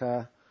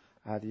 Africa,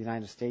 the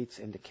United States,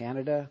 into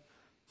Canada.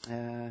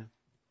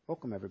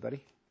 Welcome,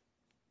 everybody.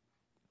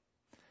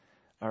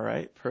 all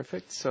right,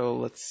 perfect. So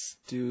let's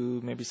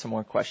do maybe some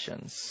more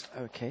questions.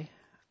 Okay.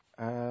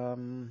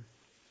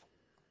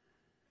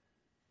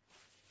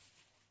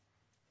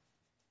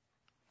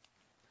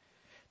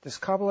 Does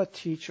Kabbalah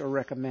teach or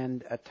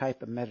recommend a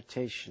type of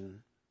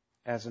meditation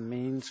as a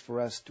means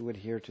for us to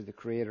adhere to the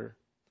Creator?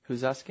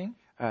 Who's asking?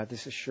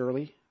 This is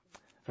Shirley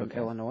from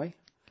Illinois.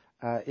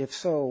 If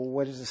so,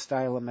 what is the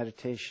style of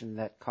meditation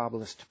that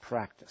Kabbalists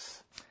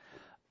practice?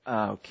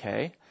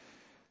 Okay.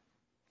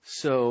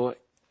 So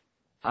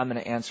I'm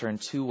going to answer in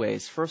two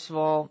ways. First of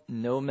all,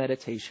 no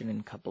meditation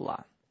in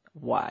Kabbalah.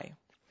 Why?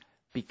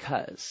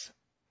 Because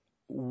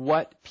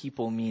what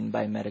people mean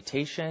by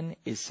meditation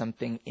is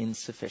something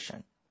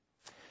insufficient.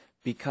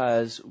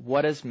 Because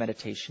what does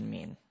meditation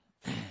mean?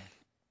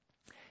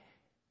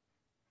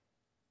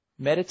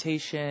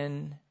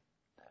 Meditation,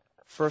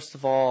 first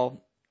of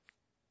all,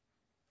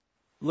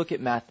 look at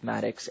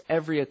mathematics.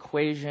 Every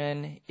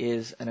equation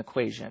is an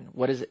equation.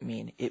 What does it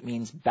mean? It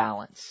means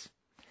balance.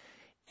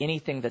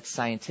 Anything that's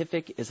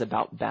scientific is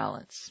about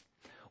balance.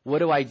 What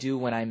do I do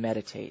when I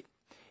meditate?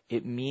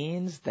 It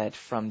means that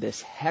from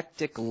this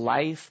hectic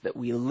life that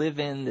we live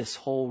in, this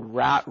whole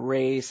rat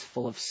race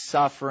full of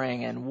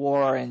suffering and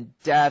war and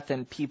death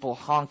and people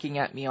honking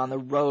at me on the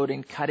road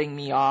and cutting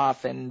me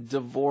off and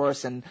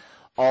divorce and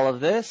all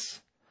of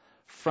this,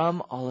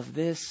 from all of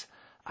this,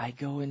 I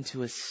go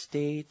into a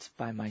state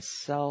by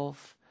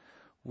myself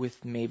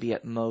with maybe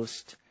at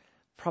most,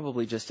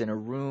 probably just in a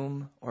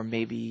room or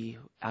maybe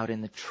out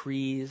in the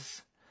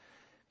trees.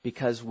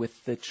 Because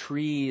with the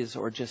trees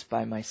or just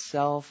by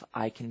myself,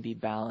 I can be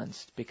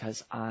balanced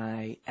because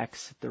I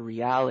exit the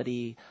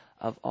reality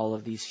of all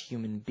of these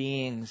human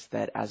beings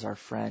that, as our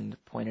friend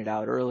pointed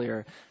out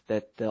earlier,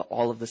 that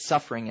all of the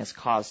suffering is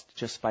caused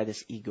just by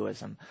this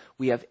egoism.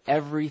 We have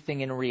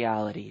everything in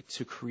reality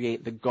to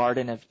create the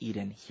Garden of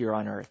Eden here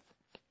on earth.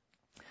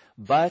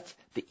 But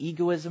the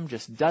egoism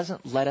just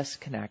doesn't let us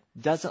connect,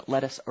 doesn't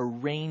let us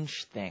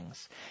arrange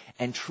things.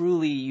 And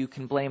truly, you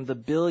can blame the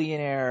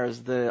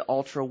billionaires, the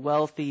ultra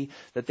wealthy,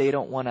 that they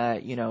don't want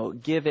to,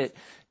 give it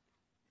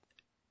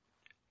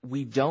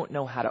we don't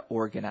know how to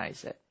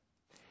organize it.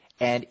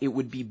 And it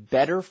would be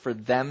better for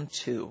them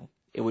too.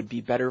 It would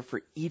be better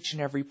for each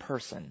and every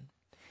person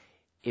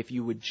if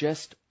you would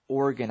just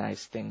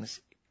organize things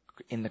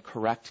in the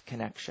correct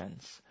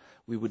connections.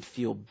 We would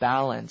feel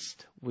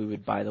balanced. We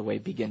would, by the way,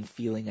 begin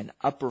feeling an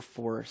upper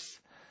force.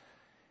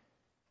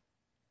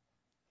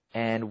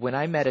 And when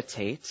I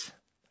meditate,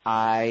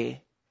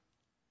 I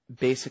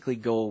basically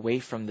go away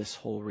from this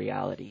whole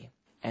reality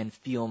and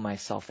feel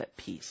myself at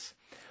peace.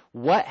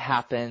 What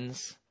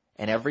happens,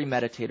 and every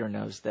meditator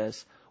knows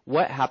this,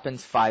 what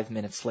happens 5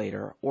 minutes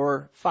later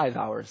or 5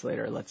 hours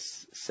later,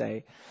 let's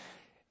say,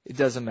 it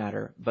doesn't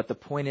matter. But the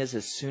point is,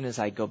 as soon as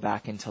I go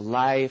back into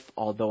life,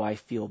 although I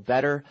feel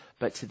better,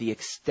 but to the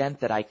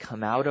extent that I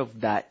come out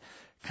of that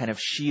kind of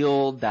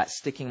shield, that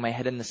sticking my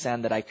head in the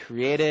sand that I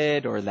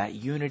created, or that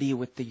unity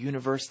with the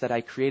universe that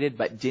I created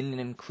but didn't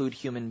include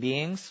human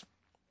beings,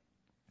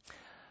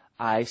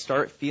 I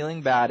start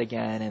feeling bad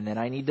again, and then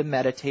I need to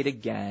meditate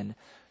again.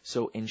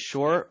 So in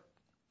short,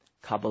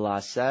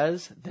 Kabbalah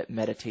says that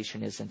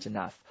meditation isn't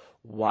enough.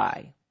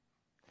 Why?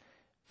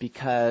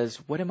 Because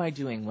what am I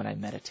doing when I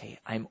meditate?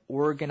 I'm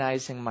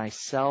organizing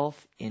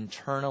myself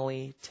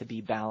internally to be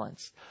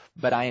balanced,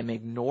 but I am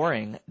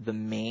ignoring the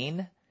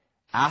main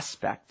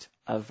aspect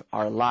of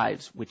our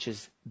lives, which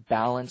is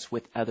balance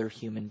with other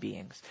human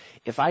beings.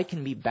 If I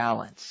can be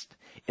balanced,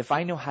 if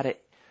I know how to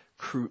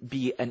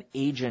be an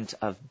agent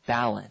of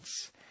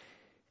balance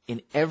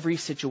in every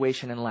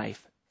situation in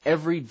life,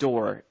 every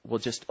door will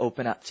just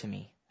open up to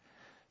me.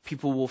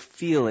 People will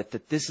feel it,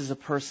 that this is a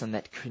person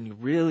that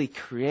can really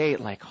create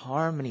like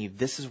harmony.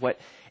 This is what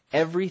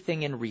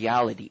everything in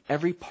reality,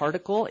 every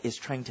particle is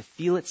trying to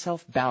feel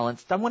itself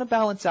balanced. I want to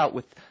balance out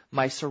with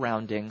my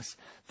surroundings.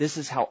 This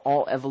is how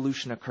all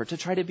evolution occurred, to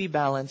try to be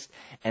balanced.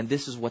 And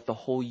this is what the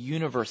whole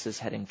universe is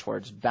heading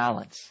towards,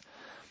 balance.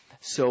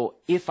 So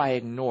if I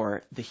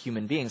ignore the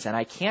human beings, and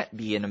I can't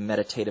be in a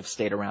meditative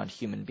state around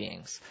human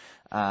beings,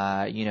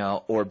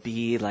 or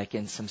be like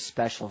in some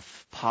special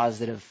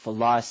positive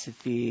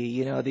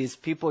philosophy, these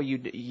people,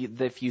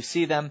 if you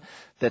see them,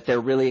 that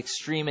they're really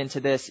extreme into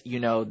this,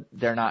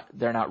 they're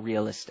not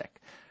realistic,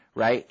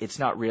 right? It's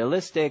not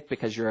realistic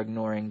because you're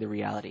ignoring the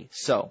reality.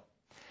 So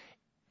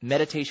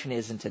meditation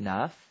isn't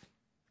enough,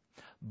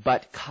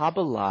 but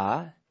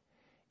Kabbalah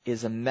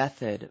is a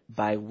method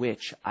by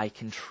which I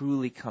can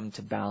truly come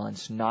to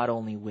balance not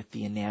only with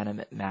the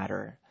inanimate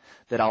matter,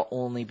 that I'll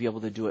only be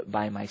able to do it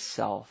by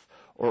myself,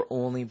 or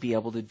only be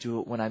able to do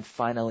it when I'm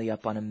finally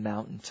up on a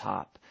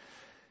mountaintop.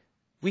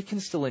 We can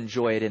still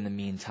enjoy it in the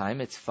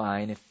meantime. It's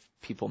fine if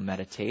people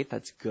meditate,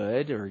 that's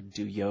good, or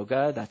do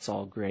yoga, that's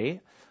all great.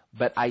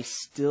 But I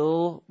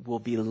still will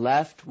be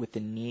left with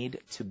the need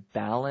to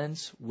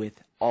balance with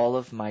all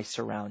of my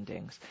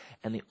surroundings.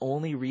 And the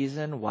only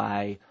reason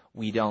why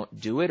we don't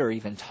do it, or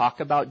even talk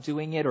about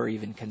doing it, or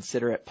even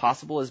consider it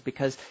possible, is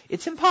because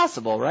it's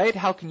impossible, right?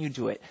 How can you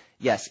do it?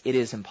 Yes, it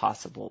is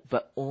impossible,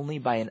 but only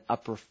by an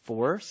upper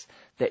force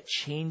that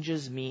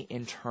changes me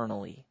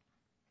internally.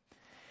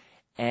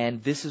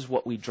 And this is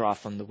what we draw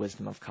from the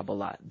wisdom of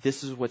Kabbalah.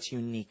 This is what's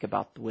unique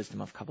about the wisdom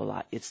of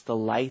Kabbalah. It's the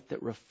light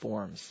that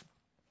reforms,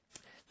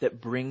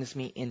 that brings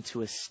me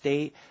into a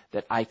state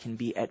that I can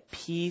be at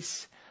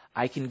peace.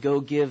 I can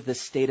go give the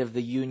State of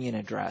the Union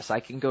address. I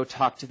can go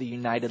talk to the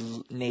United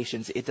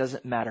Nations. It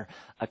doesn't matter.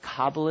 A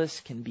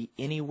Kabbalist can be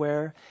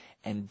anywhere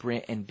and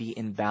be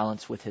in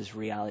balance with his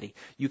reality.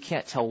 You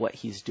can't tell what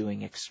he's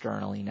doing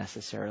externally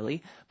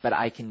necessarily, but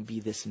I can be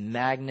this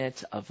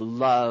magnet of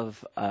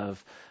love,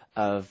 of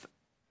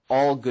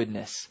all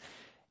goodness.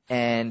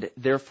 And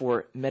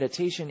therefore,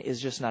 meditation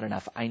is just not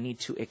enough. I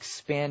need to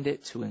expand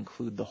it to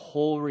include the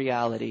whole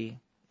reality,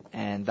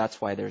 and that's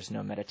why there's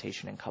no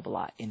meditation in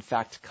Kabbalah. In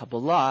fact,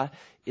 Kabbalah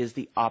is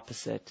the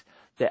opposite,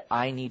 that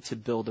I need to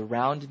build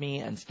around me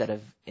instead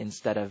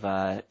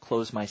of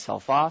close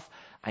myself off.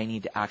 I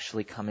need to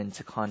actually come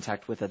into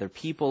contact with other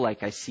people,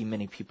 like I see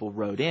many people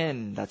wrote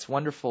in. That's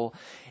wonderful.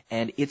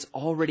 And it's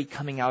already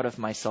coming out of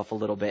myself a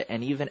little bit,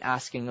 and even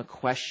asking a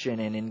question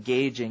and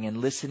engaging and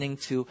listening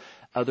to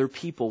other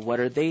people. What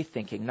are they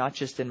thinking? Not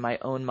just in my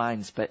own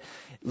minds, but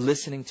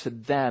listening to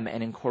them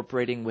and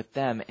incorporating with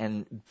them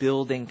and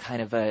building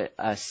kind of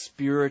a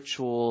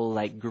spiritual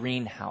like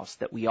greenhouse,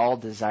 that we all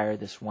desire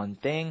this one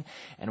thing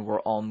and we're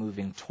all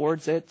moving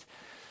towards it.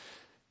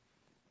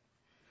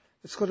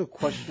 Let's go to a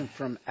question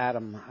from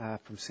Adam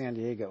from San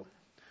Diego.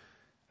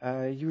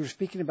 You were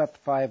speaking about the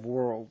 5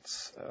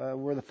 worlds.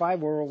 Were the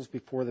 5 worlds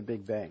before the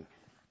Big Bang?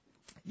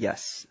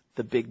 Yes,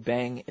 the Big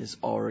Bang is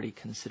already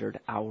considered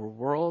our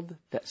world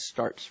that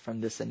starts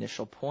from this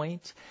initial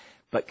point,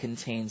 but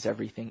contains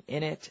everything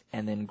in it,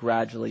 and then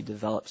gradually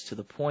develops to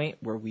the point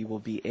where we will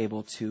be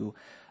able to,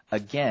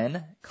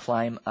 again,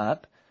 climb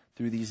up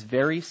through these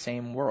very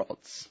same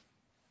worlds.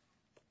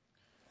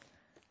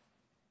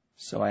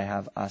 So I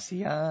have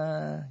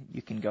Asiya.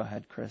 You can go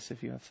ahead, Chris,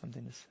 if you have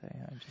something to say.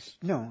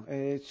 No,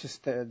 it's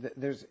just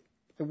there's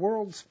the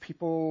worlds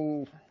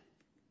people.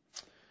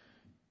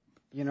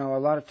 You know, a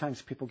lot of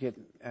times people get,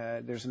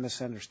 there's a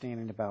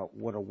misunderstanding about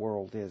what a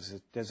world is.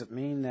 Does it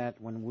mean that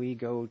when we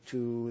go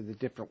to the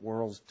different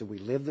worlds, do we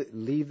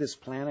leave this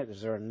planet?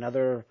 Is there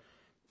another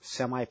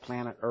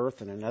semi-planet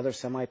Earth and another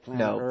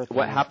semi-planet Earth? No,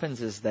 what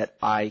happens is that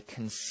I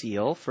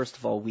conceal. First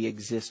of all, we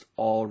exist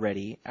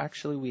already.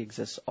 Actually, we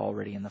exist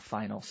already in the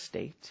final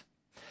state.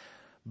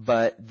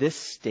 But this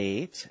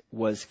state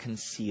was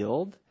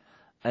concealed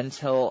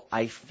until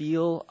I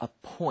feel a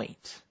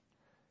point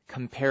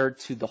compared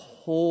to the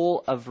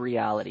whole of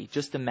reality.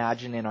 Just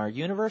imagine in our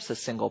universe a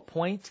single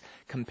point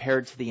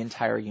compared to the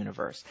entire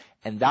universe.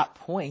 And that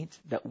point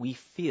that we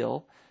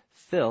feel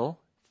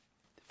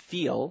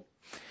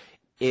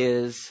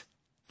is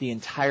the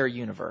entire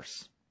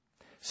universe.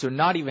 So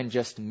not even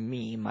just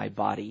me, my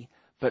body,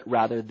 but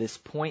rather this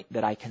point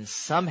that I can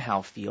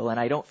somehow feel, and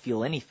I don't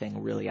feel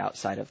anything really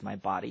outside of my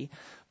body,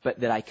 but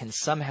that I can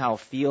somehow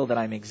feel that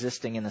I'm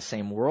existing in the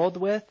same world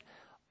with.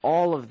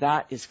 All of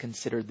that is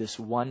considered this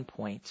one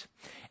point.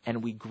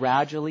 And we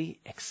gradually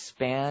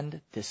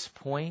expand this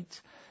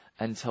point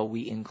until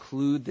we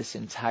include this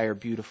entire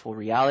beautiful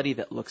reality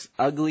that looks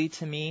ugly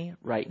to me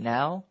right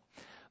now.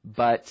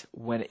 But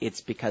when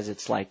it's because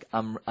it's like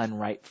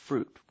unripe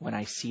fruit. When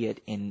I see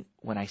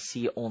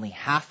only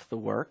half the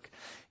work,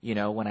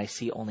 when I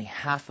see only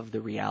half of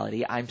the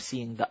reality, I'm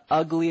seeing the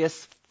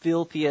ugliest,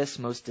 filthiest,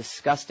 most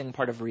disgusting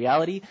part of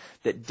reality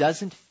that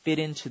doesn't fit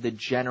into the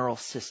general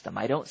system.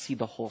 I don't see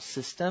the whole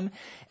system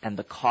and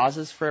the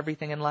causes for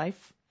everything in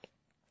life,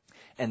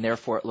 and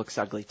therefore it looks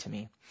ugly to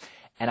me.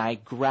 And I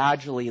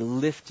gradually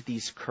lift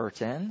these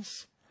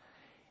curtains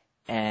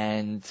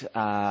and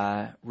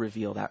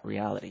reveal that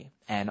reality,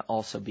 and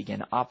also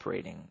begin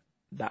operating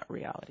that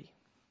reality.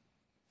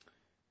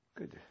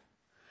 Good.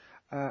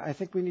 I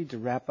think we need to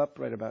wrap up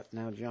right about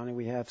now, Johnny.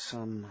 We have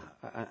some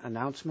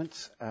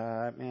announcements.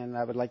 And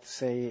I would like to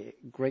say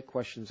great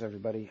questions,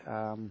 everybody.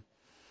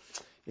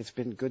 It's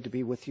been good to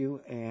be with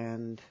you,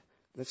 and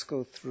let's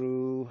go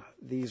through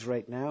these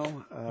right now.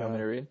 You want me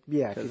to read?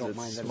 Yeah, if you don't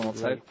mind. Small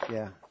type.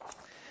 Yeah.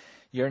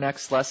 Your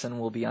next lesson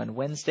will be on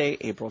Wednesday,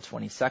 April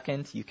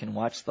 22nd. You can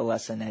watch the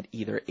lesson at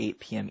either 8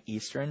 p.m.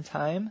 Eastern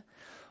Time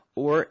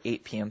or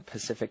 8 p.m.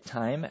 Pacific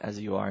Time, as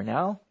you are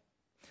now.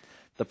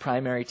 The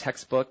primary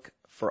textbook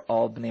for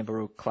all Bnei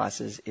Baruch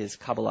classes is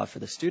Kabbalah for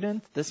the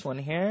Student, this one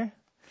here.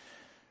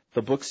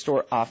 The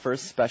bookstore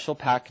offers special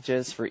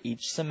packages for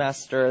each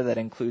semester that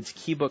includes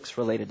key books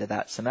related to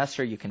that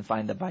semester. You can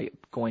find them by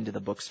going to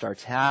the bookstore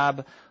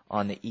tab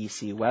on the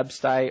EC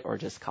website or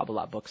just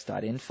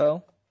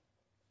KabbalahBooks.info.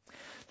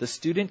 The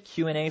student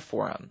Q&A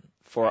forum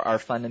for our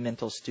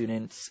fundamental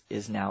students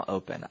is now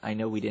open. I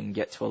know we didn't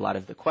get to a lot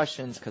of the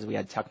questions because we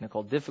had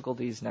technical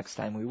difficulties. Next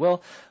time we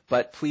will.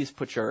 But please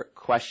put your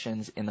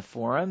questions in the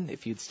forum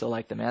if you'd still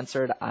like them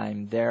answered.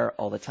 I'm there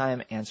all the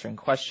time answering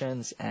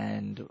questions,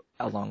 and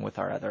along with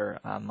our other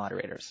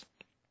moderators.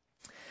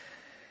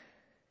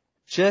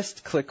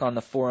 Just click on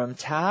the forum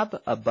tab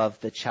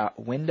above the chat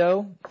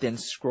window, then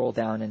scroll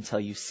down until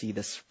you see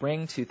the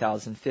Spring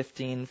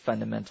 2015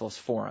 Fundamentals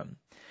Forum.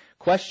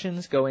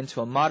 Questions go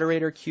into a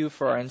moderator queue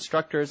for our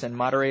instructors and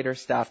moderator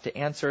staff to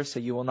answer, so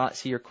you will not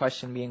see your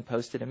question being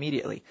posted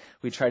immediately.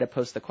 We try to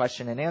post the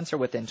question and answer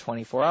within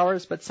 24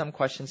 hours, but some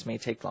questions may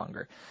take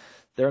longer.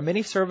 There are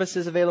many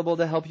services available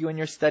to help you in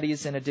your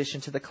studies in addition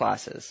to the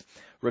classes.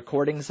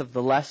 Recordings of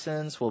the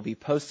lessons will be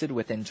posted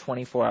within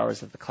 24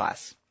 hours of the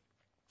class.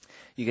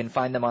 You can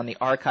find them on the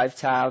archive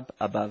tab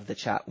above the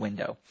chat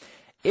window.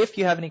 If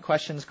you have any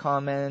questions,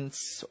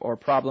 comments, or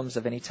problems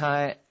of any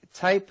type,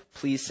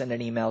 please send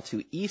an email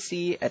to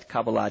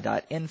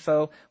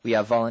ec@kabbalah.info. We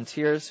have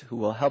volunteers who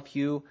will help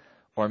you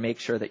or make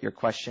sure that your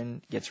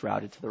question gets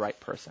routed to the right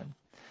person.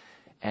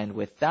 And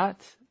with that,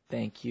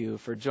 thank you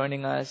for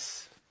joining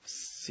us.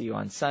 See you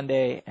on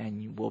Sunday,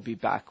 and we'll be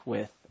back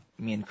with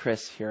me and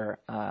Chris here.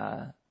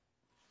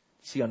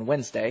 See you on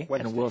Wednesday,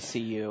 and we'll see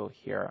you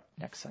here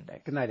next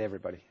Sunday. Good night,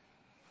 everybody.